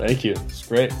today. Thank you. It's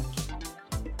great.